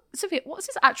problem? Sophia, what's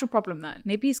his actual problem then?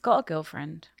 Maybe he's got a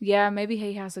girlfriend. Yeah, maybe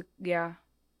he has a... Yeah,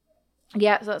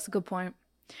 that's a good point.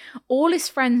 All his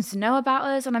friends know about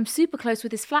us, and I'm super close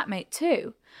with his flatmate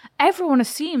too. Everyone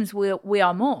assumes we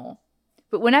are more.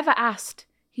 But whenever asked,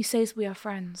 he says we are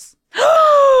friends.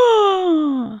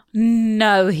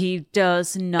 No, he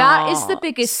does not. That is the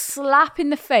biggest slap in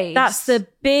the face. That's the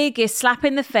biggest slap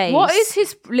in the face. What is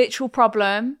his literal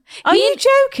problem? Are you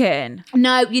joking?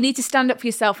 No, you need to stand up for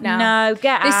yourself now. No,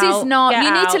 get this out. This is not. Get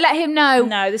You need out. to let him know.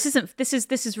 No, this isn't. This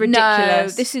is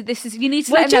ridiculous. No, this is. You need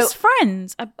to We're let him know. just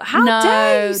friends. How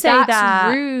dare you say that's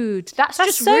that? Rude. That's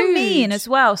just so rude. mean as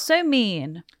well. So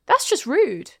mean. That's just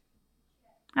rude.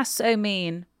 That's so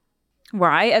mean.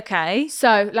 Right. Okay.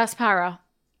 So last para.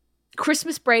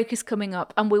 Christmas break is coming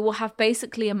up, and we will have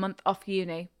basically a month off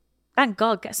uni. Thank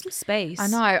God, get some space. I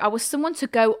know. I want someone to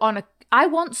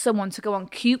go on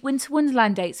cute winter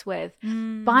wonderland dates with,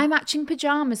 buy matching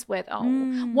pajamas with,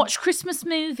 watch Christmas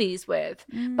movies with.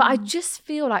 But I just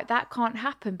feel like that can't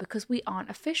happen because we aren't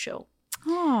official.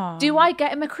 Oh. Do I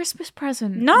get him a Christmas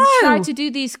present? No. And try to do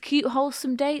these cute,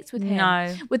 wholesome dates with him?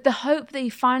 No. With the hope that he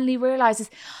finally realizes,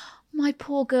 my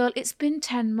poor girl, it's been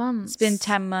 10 months. It's been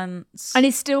 10 months. And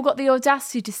he's still got the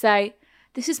audacity to say,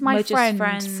 this is my We're just friend,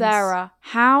 friends. Sarah.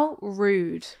 How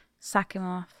rude. Sack him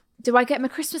off. Do I get him a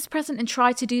Christmas present and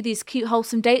try to do these cute,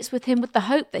 wholesome dates with him with the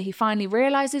hope that he finally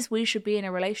realizes we should be in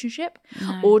a relationship?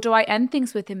 No. Or do I end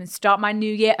things with him and start my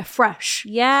new year afresh?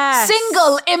 Yes.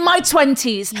 Single in my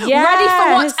 20s. Ready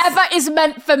Yes. for whatever is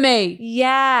meant for me.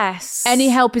 Yes. Any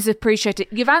help is appreciated.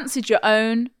 You've answered your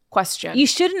own question. You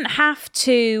shouldn't have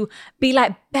to be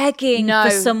like begging No.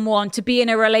 for someone to be in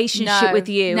a relationship No, with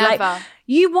you. never. Like,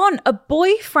 you want a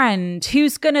boyfriend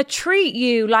who's going to treat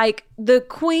you like the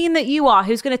queen that you are,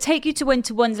 who's going to take you to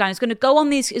Winter Wonderland, who's going to go on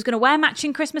these, who's going to wear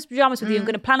matching Christmas pajamas with you and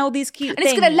going to plan all these cute and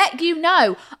things. it's going to let you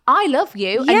know, I love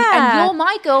you Yeah. and you're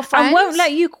my girlfriend. And won't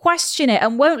let you question it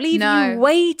and won't leave No. you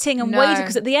waiting and No. waiting.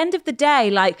 Because at the end of the day,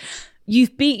 like,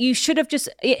 you should have just,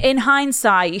 in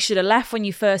hindsight, you should have left when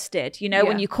you first did, when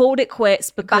Yeah. you called it quits,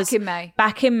 because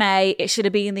Back in May. it should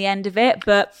have been the end of it.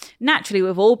 But naturally,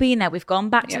 we've all been there. We've gone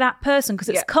back to that person because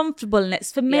it's Yeah. comfortable and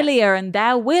it's familiar and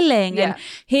they're willing. Yeah. And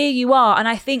here you are. And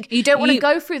I think You don't want to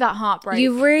go through that heartbreak.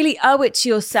 you really owe it to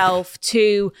yourself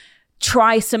to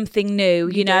try something new.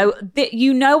 You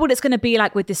know what it's going to be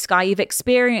like with this guy. You've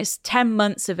experienced 10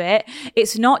 months of it.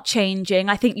 It's not changing.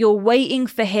 I think you're waiting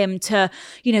for him to,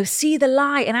 see the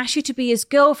light and ask you to be his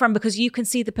girlfriend because you can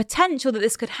see the potential that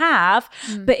this could have.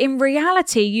 But in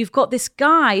reality, you've got this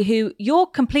guy who you're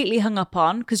completely hung up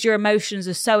on because your emotions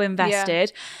are so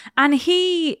invested. And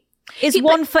he is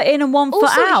one foot in and one foot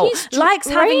Also, out. he's Likes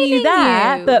having you draining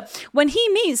there, you. but when he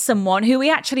meets someone who he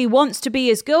actually wants to be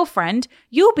his girlfriend,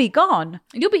 you'll be gone.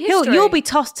 You'll be history. You'll be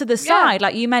tossed to the side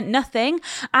like you meant nothing.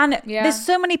 And there's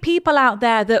so many people out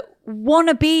there that want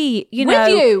to be, with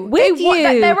you.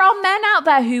 There are men out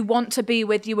there who want to be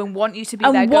with you and want you to be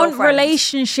their and want girlfriend.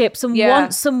 relationships and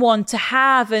want someone to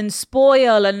have and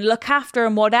spoil and look after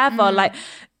and whatever. Like,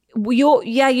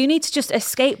 you need to just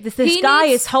escape. This guy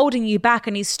is holding you back,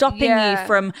 and he's stopping you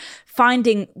from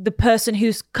finding the person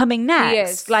who's coming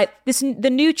next. Like the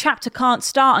new chapter can't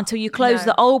start until you close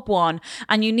the old one,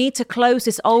 and you need to close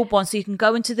this old one so you can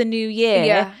go into the new year.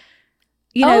 Yeah.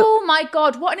 You know, oh my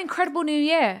God, what an incredible new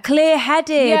year.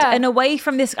 Clear-headed and away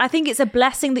from this. I think it's a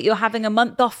blessing that you're having a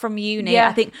month off from uni.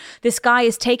 I think this guy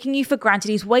is taking you for granted.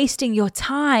 He's wasting your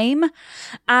time.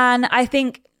 And I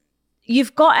think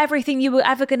you've got everything you were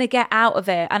ever going to get out of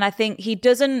it. And I think he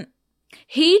does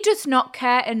not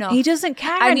care enough. He doesn't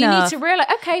care enough. And you need to realize,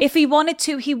 okay. If he wanted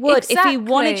to, he would. Exactly. If he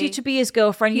wanted you to be his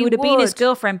girlfriend, you would have been his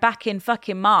girlfriend back in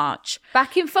fucking March.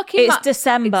 It's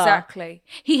December. Exactly.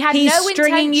 He's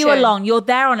stringing you along. You're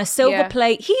there on a silver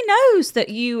plate. He knows that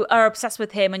you are obsessed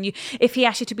with him, and if he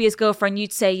asked you to be his girlfriend,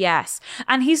 you'd say yes.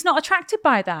 And he's not attracted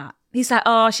by that. He's like,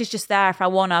 oh, she's just there if I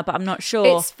want her, but I'm not sure.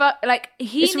 It's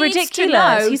ridiculous. To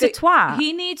know he's a twat.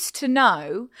 He needs to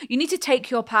know. You need to take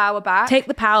your power back. Take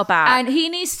the power back. And he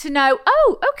needs to know,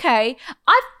 oh, okay,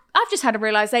 I've just had a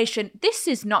realization. This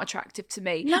is not attractive to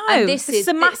me. No, and this is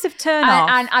a massive turn off.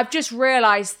 And I've just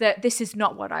realized that this is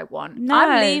not what I want. No.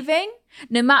 I'm leaving.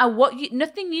 No matter what,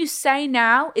 nothing you say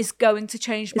now is going to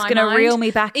change my mind. It's going to reel me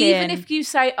back in. Even if you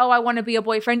say, oh, I want to be your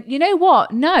boyfriend. You know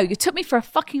what? No, you took me for a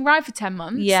fucking ride for 10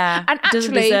 months. Yeah, and actually,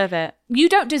 doesn't deserve it. You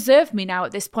don't deserve me now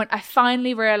at this point. I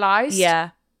finally realized.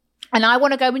 Yeah. And I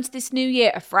want to go into this new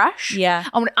year afresh. Yeah.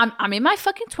 I'm in my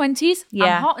fucking 20s.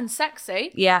 Yeah. I'm hot and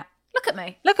sexy. Yeah. Look at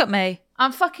me. Look at me.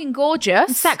 I'm fucking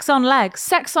gorgeous. Sex on legs.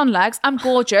 Sex on legs. I'm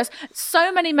gorgeous.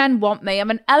 So many men want me.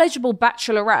 I'm an eligible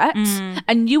bachelorette.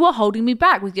 And you are holding me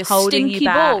back with your stinky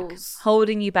balls.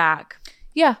 Holding you back.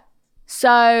 Yeah.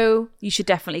 So you should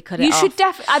definitely cut it off. You should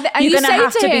definitely. You're going to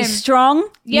have to be strong.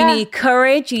 Yeah. You need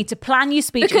courage. You need to plan your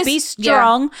speech. Be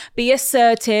strong. Be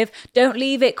assertive. Don't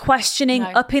leave it questioning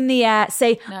up in the air.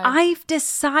 Say, I've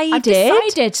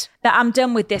decided that I'm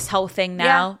done with this whole thing now.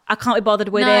 Yeah. I can't be bothered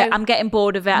with it. I'm getting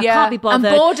bored of it. I can't be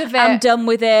bothered. I'm bored of it. I'm done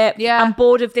with it. Yeah. I'm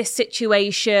bored of this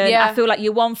situation. Yeah. I feel like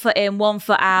you're 1 foot in, 1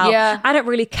 foot out. Yeah. I don't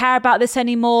really care about this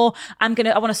anymore. I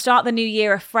want to start the new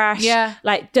year afresh. Yeah.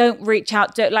 Like, don't reach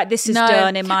out. This is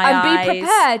done in my eyes. And be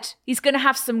prepared. He's going to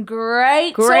have some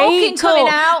great talking coming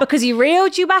out. Because he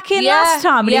reeled you back in last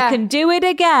time, and he can do it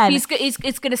again. He's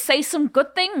going to say some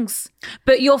good things.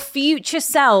 But your future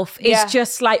self is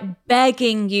just like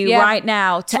begging you right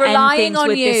now to end things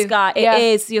with this guy. It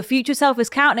is. Your future self is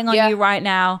counting on you right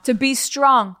now. To be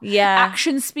strong. Yeah.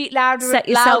 Actions speak louder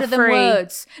free. than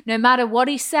words. No matter what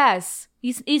he says.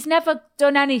 He's never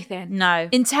done anything. No.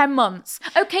 In 10 months.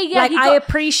 Okay, yeah. I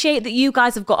appreciate that you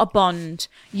guys have got a bond.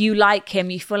 You like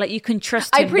him. You feel like you can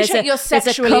trust him. I appreciate you're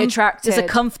sexually attracted. There's a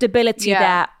comfortability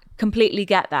there. Completely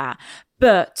get that.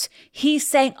 But he's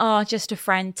saying, oh, just a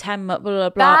friend, 10 months, blah, blah,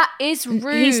 blah. That is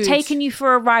rude. He's taken you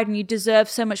for a ride and you deserve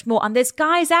so much more. And there's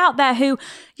guys out there who,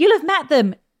 you'll have met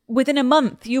them within a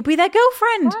month. You'll be their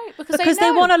girlfriend. Right, because they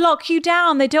want to lock you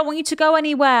down. They don't want you to go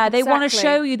anywhere. Exactly. They want to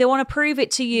show you. They want to prove it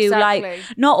to you. Exactly.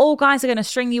 Like, not all guys are going to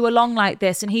string you along like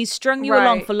this. And he's strung you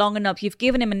along for long enough. You've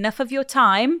given him enough of your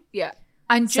time. Yeah.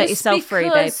 And set just yourself free,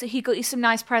 babe. He got you some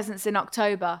nice presents in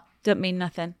October. Don't mean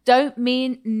nothing. Don't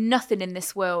mean nothing in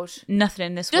this world. Nothing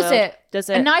in this world. Does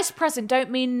it? A nice present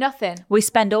don't mean nothing. We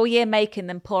spend all year making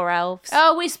them, poor elves.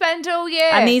 Oh, we spend all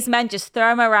year. And these men just throw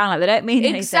them around like they don't mean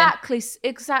anything. Exactly,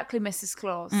 Mrs.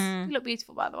 Claus. You look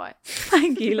beautiful, by the way.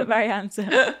 Thank you. You look very handsome.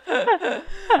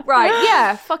 Right,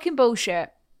 yeah, fucking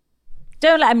bullshit.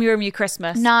 Don't let them ruin your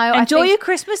Christmas. No, enjoy your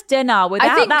Christmas dinner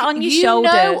without that on your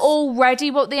shoulders. You know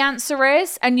already what the answer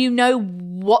is, and you know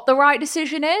what the right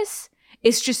decision is.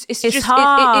 It's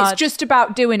hard. It's just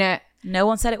about doing it. No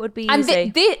one said it would be and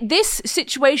easy. This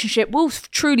situationship will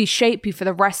truly shape you for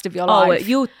the rest of your life.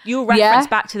 You'll reference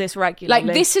back to this regularly.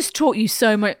 Like, this has taught you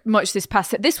so much this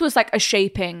past. This was like a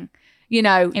shaping. You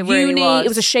know, it really uni. Was. It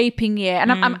was a shaping year,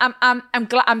 and I'm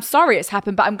glad. I'm sorry it's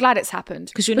happened, but I'm glad it's happened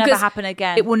because it'll never happen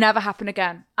again. It will never happen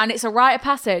again, and it's a rite of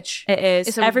passage. It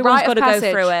is. Everyone's got to go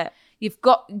through it. You've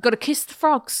got to kiss the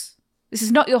frogs. This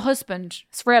is not your husband.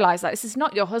 Let's realise that this is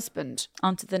not your husband.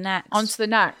 On to the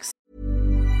next.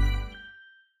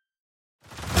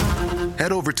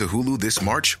 Head over to Hulu this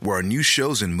March, where our new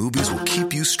shows and movies will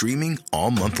keep you streaming all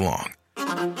month long.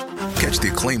 Catch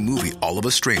the acclaimed movie All of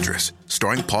Us Strangers,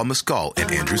 starring Paul Mescal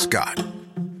and Andrew Scott.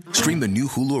 Stream the new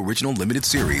Hulu original limited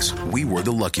series We Were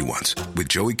the Lucky Ones with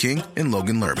Joey King and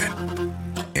Logan Lerman.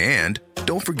 And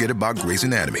don't forget about Grey's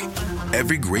Anatomy.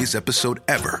 Every Grey's episode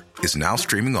ever is now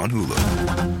streaming on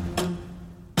Hulu.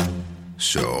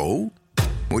 So,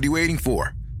 what are you waiting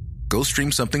for? Go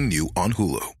stream something new on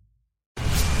Hulu.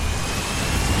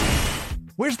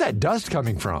 Where's that dust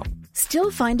coming from?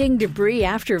 Still finding debris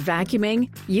after vacuuming?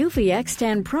 Eufy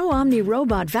X10 Pro Omni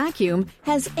Robot Vacuum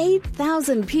has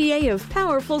 8,000 PA of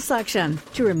powerful suction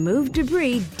to remove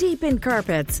debris deep in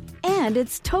carpets. And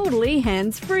it's totally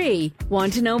hands-free.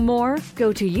 Want to know more?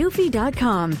 Go to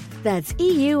eufy.com. That's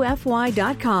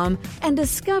EUFY.com and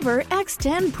discover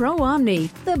X10 Pro Omni,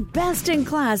 the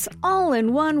best-in-class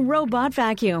all-in-one robot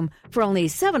vacuum for only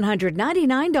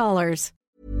 $799.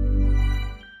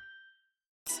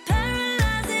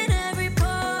 Paralyzing every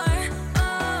pore.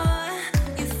 Oh,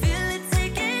 you feel it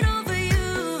taking over you.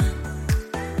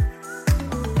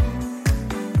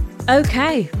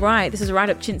 Okay, right. This is right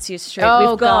up Cinzia's street.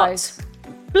 Oh, We've got. guys.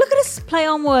 Look at this play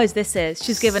on words. This is.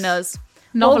 She's given us.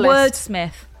 Novelist. Or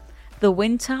wordsmith. The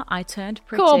winter I turned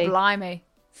pretty. God blimey.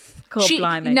 God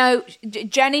blimey. No,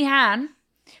 Jenny Han.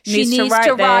 She Needs to needs write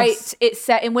to this. write it's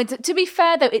set in winter. To be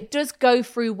fair, though, it does go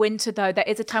through winter, though. There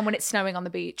is a time when it's snowing on the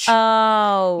beach.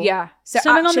 Oh. Yeah. So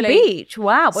Snowing on the actually- beach.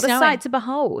 Wow. What Snowing. a sight to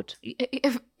behold.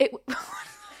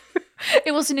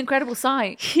 It was an incredible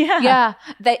sight. Yeah. Yeah.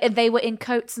 They were in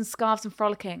coats and scarves and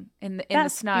frolicking in the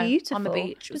That's snow beautiful. on the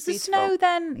beach. It was Does the beautiful. snow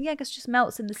then? Yeah, I guess just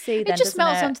melts in the sea. Then It just doesn't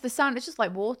melts it? onto the sand. It's just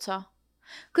like water.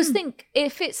 Because think,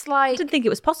 if it's like... I didn't think it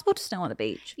was possible to snow on the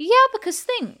beach. Yeah, because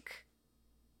think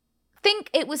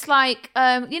it was like,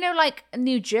 like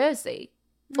New Jersey.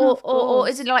 Oh, of or course.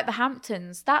 is it like the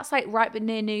Hamptons? That's like right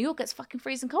near New York. It's fucking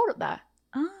freezing cold up there.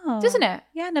 Oh. Doesn't it?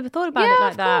 Yeah, I never thought about Yeah, it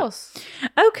like of that. course.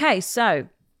 Okay, so,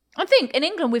 I think in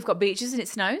England we've got beaches and it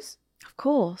snows. of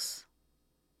course.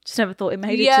 Just never thought it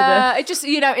made it Yeah, to it just,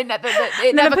 it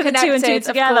never put the connected. two and two Of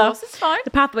together. course. It's fine.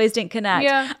 the pathways didn't connect.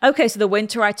 Yeah. Okay, so the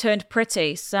winter I turned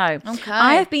pretty. So Okay.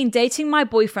 I have been dating my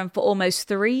boyfriend for almost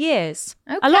 3 years.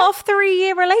 Okay. A lot of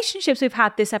 3-year relationships we've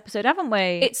had this episode, haven't we?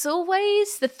 It's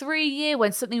always the 3 year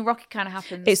when something rocky kind of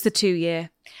happens. It's the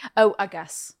 2-year. Oh, I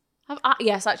guess.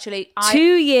 Yes, actually.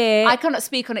 2-year. I cannot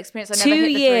speak on experience. I never hit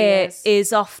the 3 2-year years.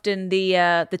 is often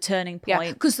the turning Yeah,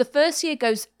 point. because the first year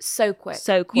goes so quick.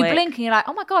 So quick. You blink and you're like,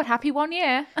 oh my God, happy 1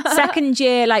 year. Second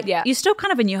year, like Yeah. you're still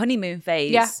kind of in your honeymoon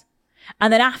phase. Yeah.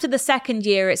 And then after the second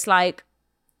year, it's like,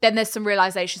 Then there's some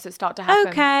realizations that start to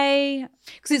happen. okay,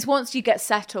 Because it's once you get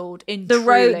settled in the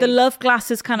truly, the love glass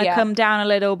has kind of Yeah. come down a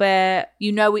little bit.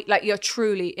 like you're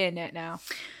truly in it now.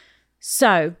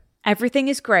 So everything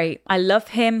is great. I love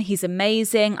him. He's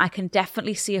amazing. I can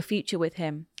definitely see a future with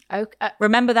him. Okay.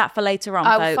 Remember that for later on,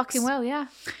 Oh, folks. fucking well, yeah.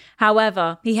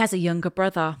 However, he has a younger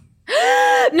brother.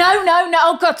 No.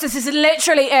 Oh, God, this is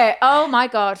literally it. Oh, my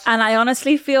God. And I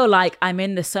honestly feel like I'm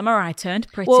in the summer I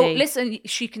turned pretty. Well, listen,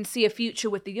 she can see a future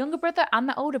with the younger brother and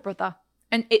the older brother.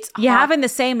 And it's You're hard. having the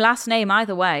same last name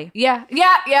either way. Yeah.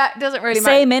 It doesn't really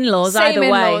matter. Same in-laws either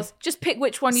way. Just pick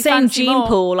which one you Same fancy gene more.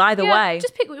 pool either Yeah, way.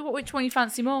 Just pick which one you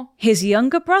fancy more. His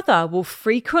younger brother will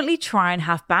frequently try and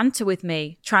have banter with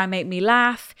me, try and make me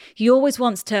laugh. He always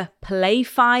wants to play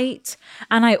fight,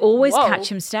 and I always Whoa.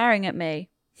 catch him staring at me.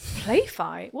 Play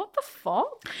fight? What the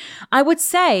fuck? I would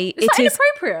say Is that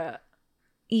inappropriate?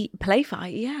 play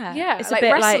fight, yeah. Yeah, It's a like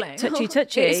bit wrestling. like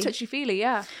touchy-touchy. It is touchy-feely,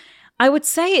 yeah. I would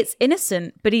say it's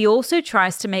innocent, but he also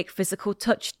tries to make physical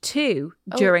touch too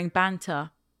during banter.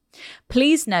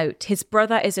 Please note, his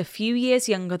brother is a few years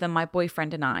younger than my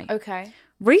boyfriend and I. Okay.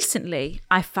 Recently,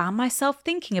 I found myself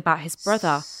thinking about his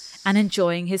brother and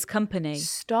enjoying his company.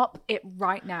 Stop it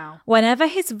right now. Whenever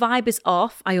his vibe is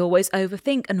off, I always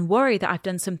overthink and worry that I've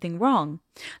done something wrong.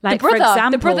 Like, The brother, for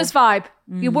example, the brother's vibe.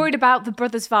 You're worried about the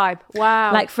brother's vibe.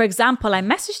 Wow. Like, for example, I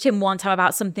messaged him one time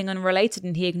about something unrelated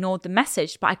and he ignored the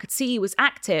message, but I could see he was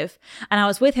active and I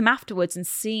was with him afterwards and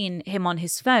seeing him on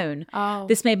his phone. Oh.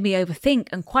 This made me overthink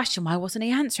and question, why wasn't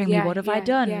he answering me? What have I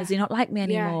done? Does he not like me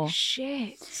anymore?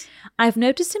 Shit. I've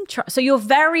noticed him so you're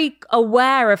very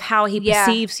aware of how he Yeah.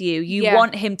 perceives you. You Yeah.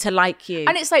 want him to like you.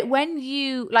 And it's like when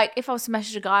you, like, if I was to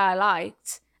message a guy I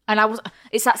liked, and I was,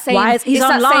 it's that same. Why is- he's it's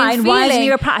that online, same why isn't feeling.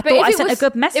 he reply- I But thought if I it sent a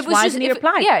good message, it was why just- isn't he if-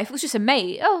 replying? Yeah, if it was just a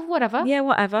mate, oh, whatever. Yeah,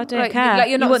 whatever. Don't Like, care. Like, you're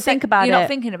you not wouldn't think about You're it. not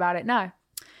thinking about it. No.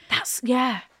 That's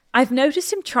yeah. I've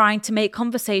noticed him trying to make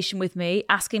conversation with me,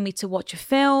 asking me to watch a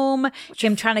film,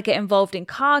 him trying to get involved in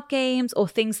card games or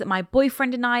things that my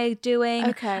boyfriend and I are doing.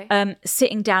 Okay.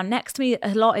 Sitting down next to me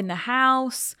a lot in the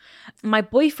house. My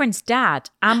boyfriend's dad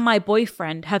and my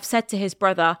boyfriend have said to his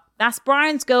brother, that's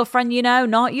Brian's girlfriend,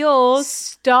 not yours.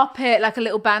 Stop it, like a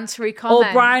little bantery comment.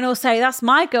 Or Brian will say, that's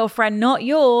my girlfriend, not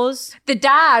yours. The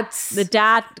dads. The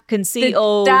dad can see the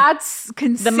all. dads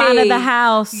can see. The man of the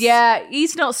house. Yeah,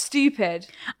 he's not stupid.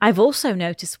 I've also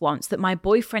noticed once that my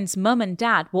boyfriend's mum and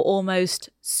dad were almost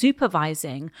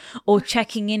supervising or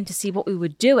checking in to see what we were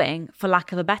doing, for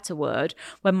lack of a better word,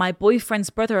 when my boyfriend's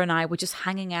brother and I were just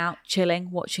hanging out,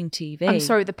 chilling, watching TV. I'm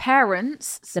sorry, the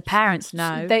parents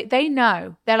know. They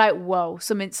know. They're like, whoa,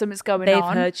 something's going on. They've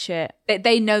heard shit.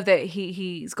 They know that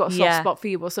he's got a soft spot for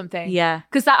you or something. Yeah.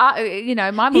 Because that,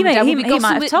 my mum and dad would be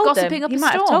gossiping up a storm. He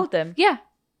might have told them. Yeah.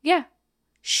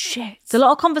 Shit. It's a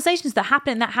lot of conversations that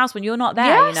happen in that house when you're not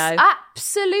there, Yes,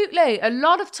 absolutely. A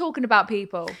lot of talking about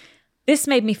people. This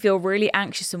made me feel really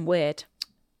anxious and weird.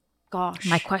 Gosh.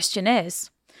 My question is,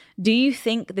 do you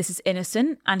think this is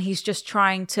innocent and he's just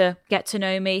trying to get to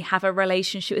know me, have a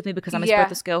relationship with me because I'm his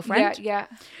brother's girlfriend? Yeah.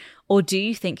 Or do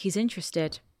you think he's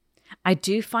interested? I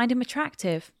do find him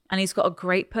attractive and he's got a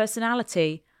great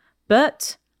personality,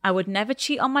 but I would never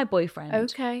cheat on my boyfriend.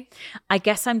 Okay. I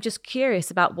guess I'm just curious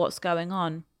about what's going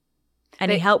on.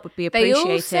 Any help would be appreciated.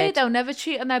 They all say they'll never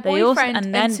cheat on their boyfriend.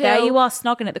 And then there you are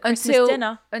snogging at the Christmas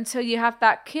dinner. Until you have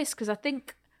that kiss. Because I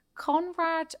think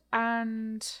Conrad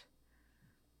and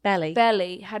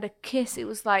Belly had a kiss. It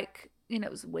was like,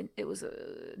 it was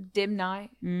a dim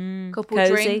night. Couple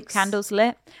cozy, drinks. Candles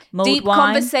lit. Mulled deep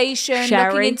wine, conversation.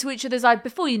 sherry, looking into each other's eyes.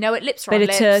 Before you know it, lips are on bit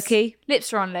lips. of turkey.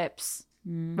 Lips are on lips.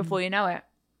 Before you know it.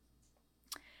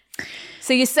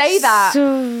 So you say that.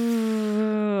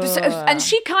 And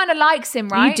she kind of likes him,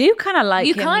 right? You do kind of like him.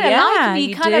 You kind of like him.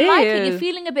 You kind of like it. do. You're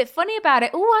feeling a bit funny about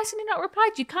it. Oh, why hasn't he not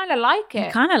replied? You kind of like it.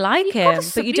 You kind of like him,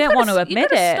 but you don't want to admit You've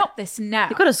got it. to stop this now.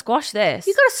 You've got to squash this.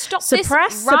 You've got to stop this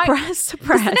right. Suppress.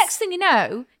 Because the next thing you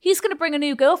know, he's going to bring a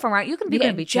new girlfriend, right? You're going to be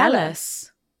getting jealous.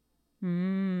 You're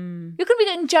going to be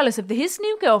getting jealous of his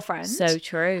new girlfriend. So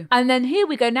true. And then here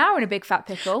we go now in a big fat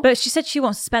pickle. But she said she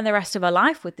wants to spend the rest of her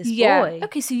life with this boy.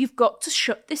 Okay, so you've got to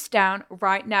shut this down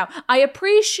right now. I'm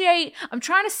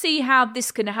trying to see how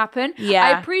this can happen. Yeah.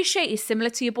 I appreciate he's similar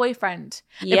to your boyfriend.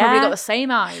 They've Yeah. probably got the same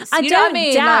eyes. I You know what I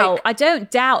mean? I don't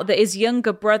doubt that his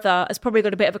younger brother has probably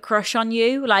got a bit of a crush on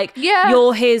you. Like, Yeah.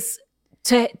 you're his...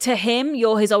 To him,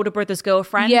 you're his older brother's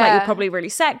girlfriend. Yeah. Like, you're probably really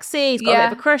sexy. He's got a bit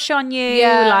of a crush on you.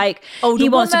 Yeah. Like, Older he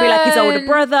wants to be like his older woman.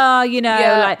 brother,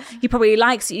 Yeah. Like, he probably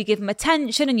likes that you give him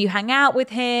attention and you hang out with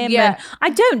him. Yeah. And I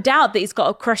don't doubt that he's got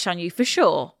a crush on you for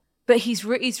sure. But he's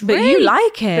really... But you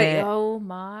like it. But, oh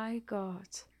my God.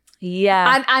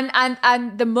 Yeah.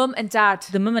 And the mum and dad.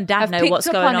 The mum and dad have know picked what's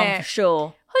up going on it. for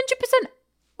sure. 100%.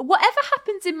 Whatever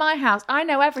happens in my house, I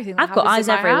know everything that I've got happens eyes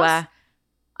in my everywhere. house.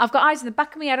 I've got eyes in the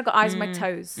back of my head. I've got eyes in my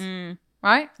toes.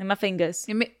 Right? In my fingers.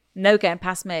 You mi- No getting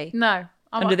past me. No.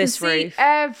 I Under can this see roof.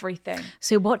 everything.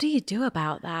 So what do you do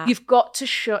about that? You've got to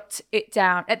shut it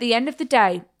down. At the end of the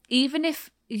day, even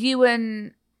if you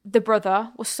and the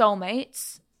brother were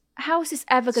soulmates, how is this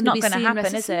ever going to not be gonna seamless? happen,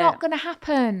 It's is it? not going to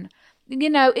happen.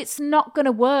 It's not going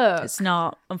to work. It's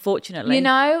not, unfortunately.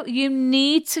 You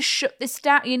need to shut this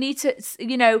down. You need to,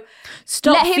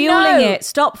 Stop let him fueling know. it.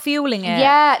 Stop fueling it.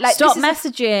 Yeah, like stop this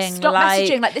is messaging. Stop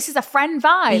messaging. Like, this is a friend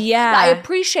vibe. Yeah.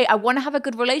 Like, I want to have a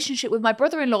good relationship with my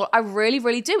brother-in-law. I really,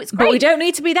 really do. It's great. But we don't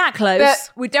need to be that close.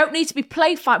 But we don't need to be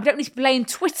play fight. We don't need to be playing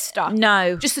Twister.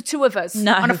 No. Just the two of us.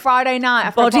 No. On a Friday night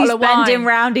after Bodies a bottle of wine. bending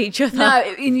round each other. No,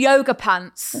 in yoga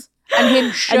pants and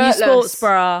him shirtless. And your sports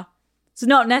bra. It's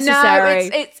not necessary.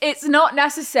 No, it's not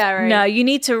necessary. No, you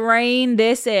need to rein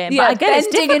this in. Yeah, but again, it's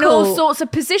bending difficult in all sorts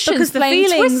of positions, because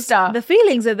playing Twister. The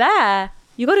feelings are there.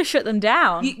 You got to shut them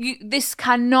down. This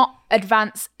cannot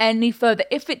advance any further.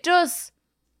 If it does,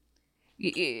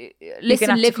 listen,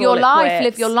 have to live call your it life. quits.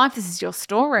 Live your life. This is your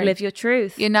story. Live your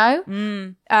truth.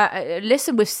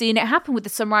 Listen, we've seen it happen with The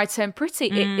Summer I Turned Pretty.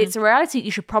 It's a reality.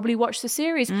 You should probably watch the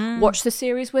series. Watch the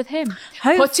series with him.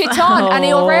 Put it on and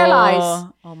he'll realise.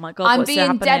 Oh my God, I'm what's being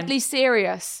happening? deadly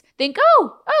serious. Think,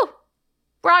 oh,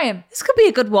 Brian, This could be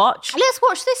a good watch. let's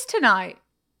watch this tonight.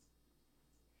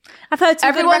 I've heard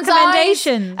some good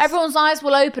recommendations. Everyone's eyes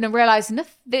will open and realise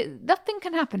nothing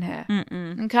can happen here.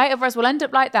 Okay, otherwise we'll end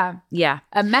up like that. Yeah.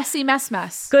 A messy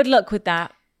mess. Good luck with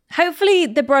that. Hopefully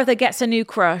the brother gets a new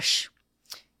crush.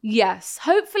 Yes,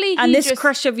 hopefully. And this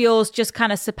crush of yours just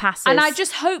kind of surpasses. And I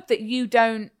just hope that you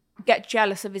don't get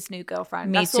jealous of his new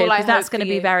girlfriend. Me That's too, all I because that's hope going to for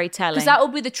be you. very telling. Because that will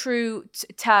be the true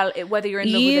tell whether you're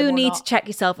in love with him or You need not. to check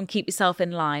yourself and keep yourself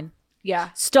in line. Yeah.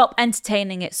 Stop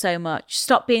entertaining it so much.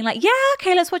 Stop being like, yeah,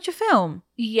 okay, let's watch a film.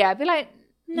 Yeah, be like,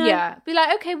 No. yeah. Be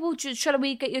like, okay, well, shall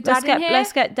we get your dad in here?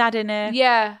 Let's get dad in here.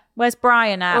 Yeah. Where's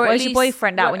Brian at? Or at Where's your least-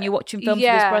 boyfriend at when you're watching films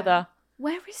with his brother?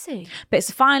 Where is he? But it's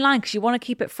a fine line because you want to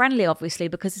keep it friendly, obviously,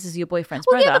 because this is your boyfriend's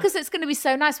Well, brother. yeah, because it's going to be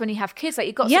so nice when you have kids. Like,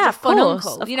 you've got yeah, such a of fun course,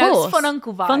 uncle. of You know, course. it's fun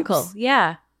uncle vibes. Funkle,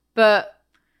 yeah. But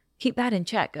Keep that in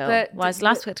check, girl. But- Whereas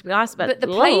last week, but the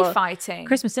play fighting.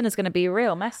 Christmas dinner's going to be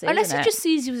real messy, unless isn't he it? just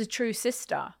sees you as a true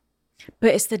sister.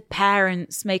 But it's the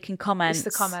parents making comments.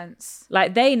 It's the comments.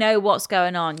 Like, they know what's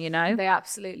going on, you know? They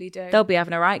absolutely do. They'll be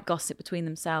having a right gossip between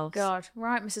themselves. God.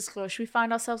 Right, Mrs. Claus, should we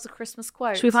find ourselves a Christmas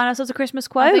quote? Should we find ourselves a Christmas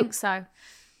quote? I think so.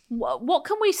 What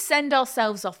can we send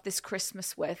ourselves off this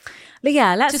Christmas with?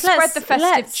 Yeah, let's to spread the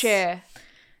festive cheer.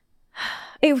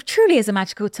 It truly is a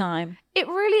magical time. It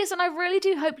really is, and I really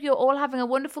do hope you're all having a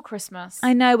wonderful Christmas.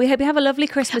 I know. We hope you have a lovely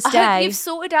Christmas day. I hope you've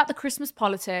sorted out the Christmas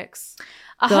politics.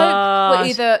 I hope we're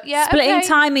either splitting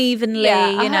time evenly,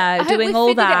 doing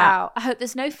all that. It out. I hope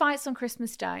there's no fights on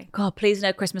Christmas Day. God, please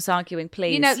no Christmas arguing,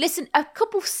 please. You know, listen, a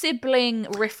couple sibling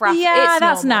riffraff. Yeah, it's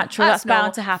that's normal. natural. That's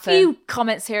bound to happen. A few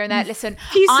comments here and there. Listen,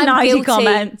 I'm snidey guilty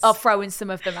comments of throwing some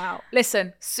of them out.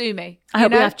 Listen, sue me. I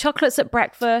hope we have chocolates at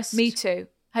breakfast. Me too.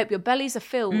 Hope your bellies are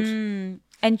filled.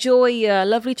 Enjoy your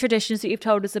lovely traditions that you've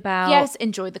told us about. Yes,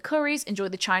 enjoy the curries, enjoy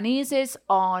the Chineses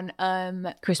on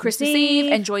Christmas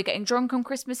Eve. Enjoy getting drunk on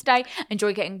Christmas Day.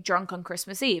 Enjoy getting drunk on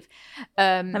Christmas Eve.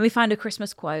 Let me find a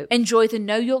Christmas quote. Enjoy the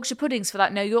no Yorkshire puddings for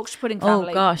that no Yorkshire pudding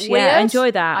family. Oh gosh, Weird? yeah,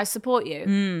 enjoy that. I support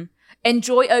you.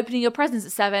 Enjoy opening your presents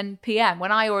at 7 p.m.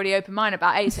 when I already opened mine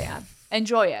about 8 a.m.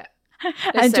 Enjoy it.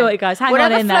 Listen, enjoy it, guys. Hang on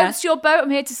in there. Whatever floats your boat, I'm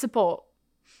here to support.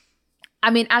 I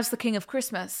mean, as the king of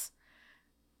Christmas,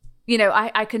 you know,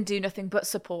 I can do nothing but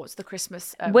support the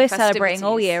Christmas We're celebrating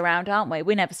all year round, aren't we?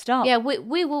 We never stop. Yeah,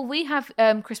 we have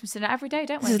Christmas dinner every day,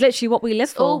 don't we? This is literally what we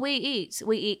live for. All we eat.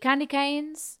 We eat candy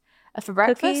canes for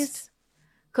breakfast.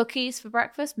 Cookies for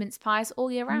breakfast, mince pies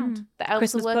all year round. The elves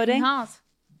Christmas are working pudding. hard.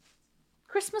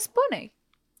 Christmas bunny.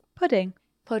 Pudding,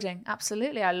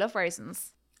 absolutely. I love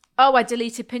raisins. Oh, I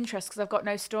deleted Pinterest because I've got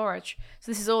no storage.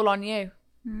 So this is all on you.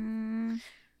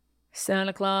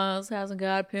 Santa Claus hasn't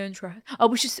got Pinterest.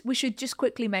 Oh, we should just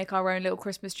quickly make our own little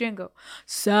Christmas jingle.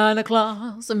 Santa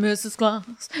Claus and Mrs.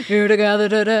 Claus here together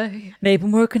today. They've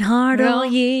been working hard all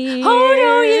year.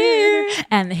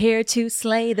 And they're here to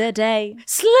slay the day.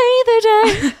 Slay the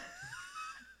day.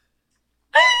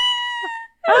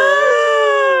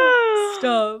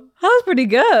 Stop. That was pretty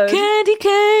good. Candy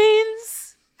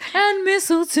canes and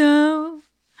mistletoe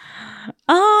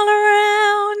all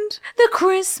around the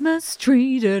Christmas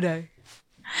tree today.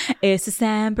 It's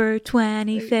December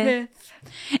 25th.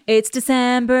 It's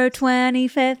December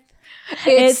 25th.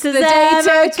 It's the day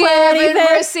to give and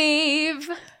receive.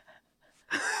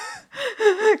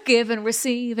 Give and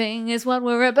receiving is what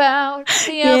we're about.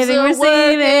 The elves are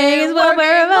receiving is what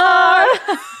we're about.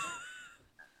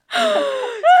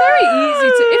 It's very easy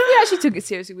to. If we actually took it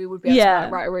seriously, we would be able to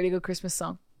write a really good Christmas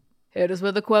song. Hit us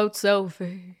with a quote,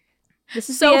 Sophie. This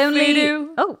is Sophie the only.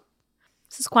 Oh,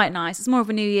 this is quite nice. It's more of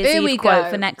a New Year's Eve quote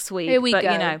for next week. Here we go.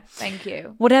 You know, thank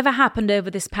you. Whatever happened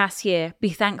over this past year, be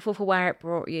thankful for where it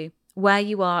brought you. Where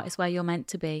you are is where you're meant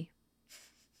to be.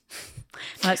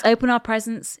 Now let's open our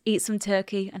presents, eat some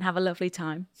turkey, and have a lovely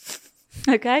time.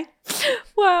 Okay?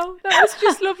 Wow, that was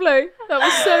just lovely. That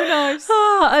was so nice.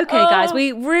 Okay, guys,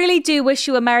 we really do wish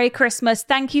you a Merry Christmas.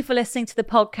 Thank you for listening to the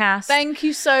podcast. Thank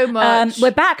you so much.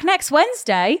 We're back next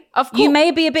Wednesday. Of course. You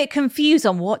may be a bit confused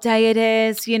on what day it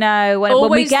is, you know,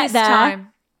 when we get this there.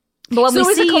 Time. But when It's we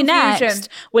always a see you confusion. next,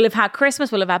 we'll have had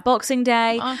Christmas, we'll have had Boxing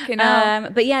Day. Fucking hell.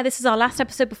 But yeah, this is our last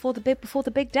episode before the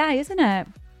big day, isn't it?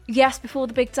 Yes, before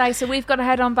the big day. So we've got to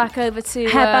head on back over to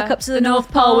back up to the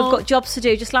North Pole. We've got jobs to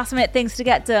do, just last minute things to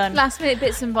get done. Last minute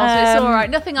bits and bobs. It's all right.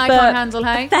 Nothing I can't handle,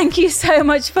 hey? Thank you so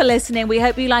much for listening. We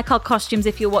hope you like our costumes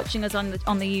if you're watching us on the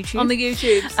YouTube. On the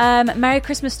YouTubes. Merry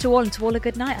Christmas to all, and to all a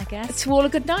good night, I guess. To all a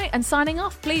good night, and signing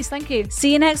off, please. Thank you.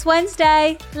 See you next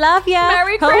Wednesday. Love ya.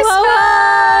 Merry Ho, Christmas. ho,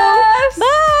 ho.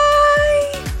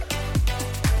 Bye.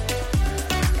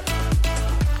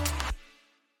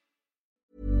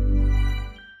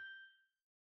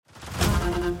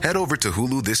 Head over to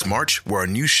Hulu this March, where our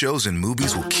new shows and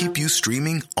movies will keep you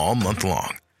streaming all month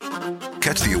long.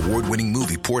 Catch the award-winning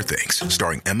movie Poor Things,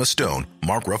 starring Emma Stone,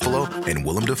 Mark Ruffalo, and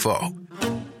Willem Dafoe.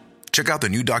 Check out the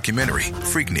new documentary,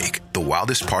 Freaknik, The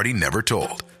Wildest Party Never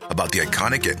Told, about the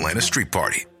iconic Atlanta Street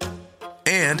Party.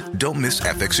 And don't miss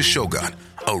FX's Shogun,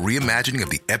 a reimagining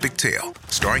of the epic tale,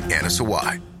 starring Anna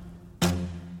Sawai.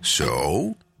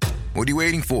 So, what are you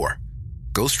waiting for?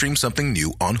 Go stream something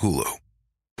new on Hulu.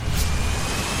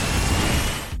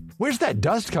 Where's that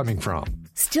dust coming from?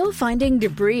 Still finding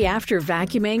debris after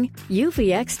vacuuming? Eufy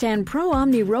X10 Pro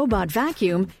Omni Robot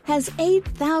Vacuum has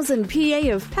 8,000 PA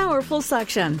of powerful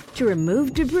suction to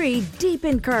remove debris deep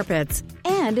in carpets.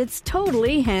 And it's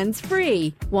totally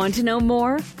hands-free. Want to know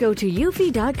more? Go to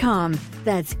eufy.com.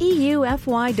 That's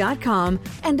EUFY.com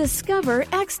and discover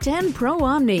X10 Pro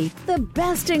Omni, the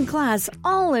best-in-class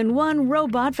all-in-one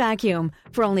robot vacuum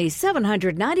for only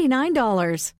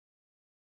 $799.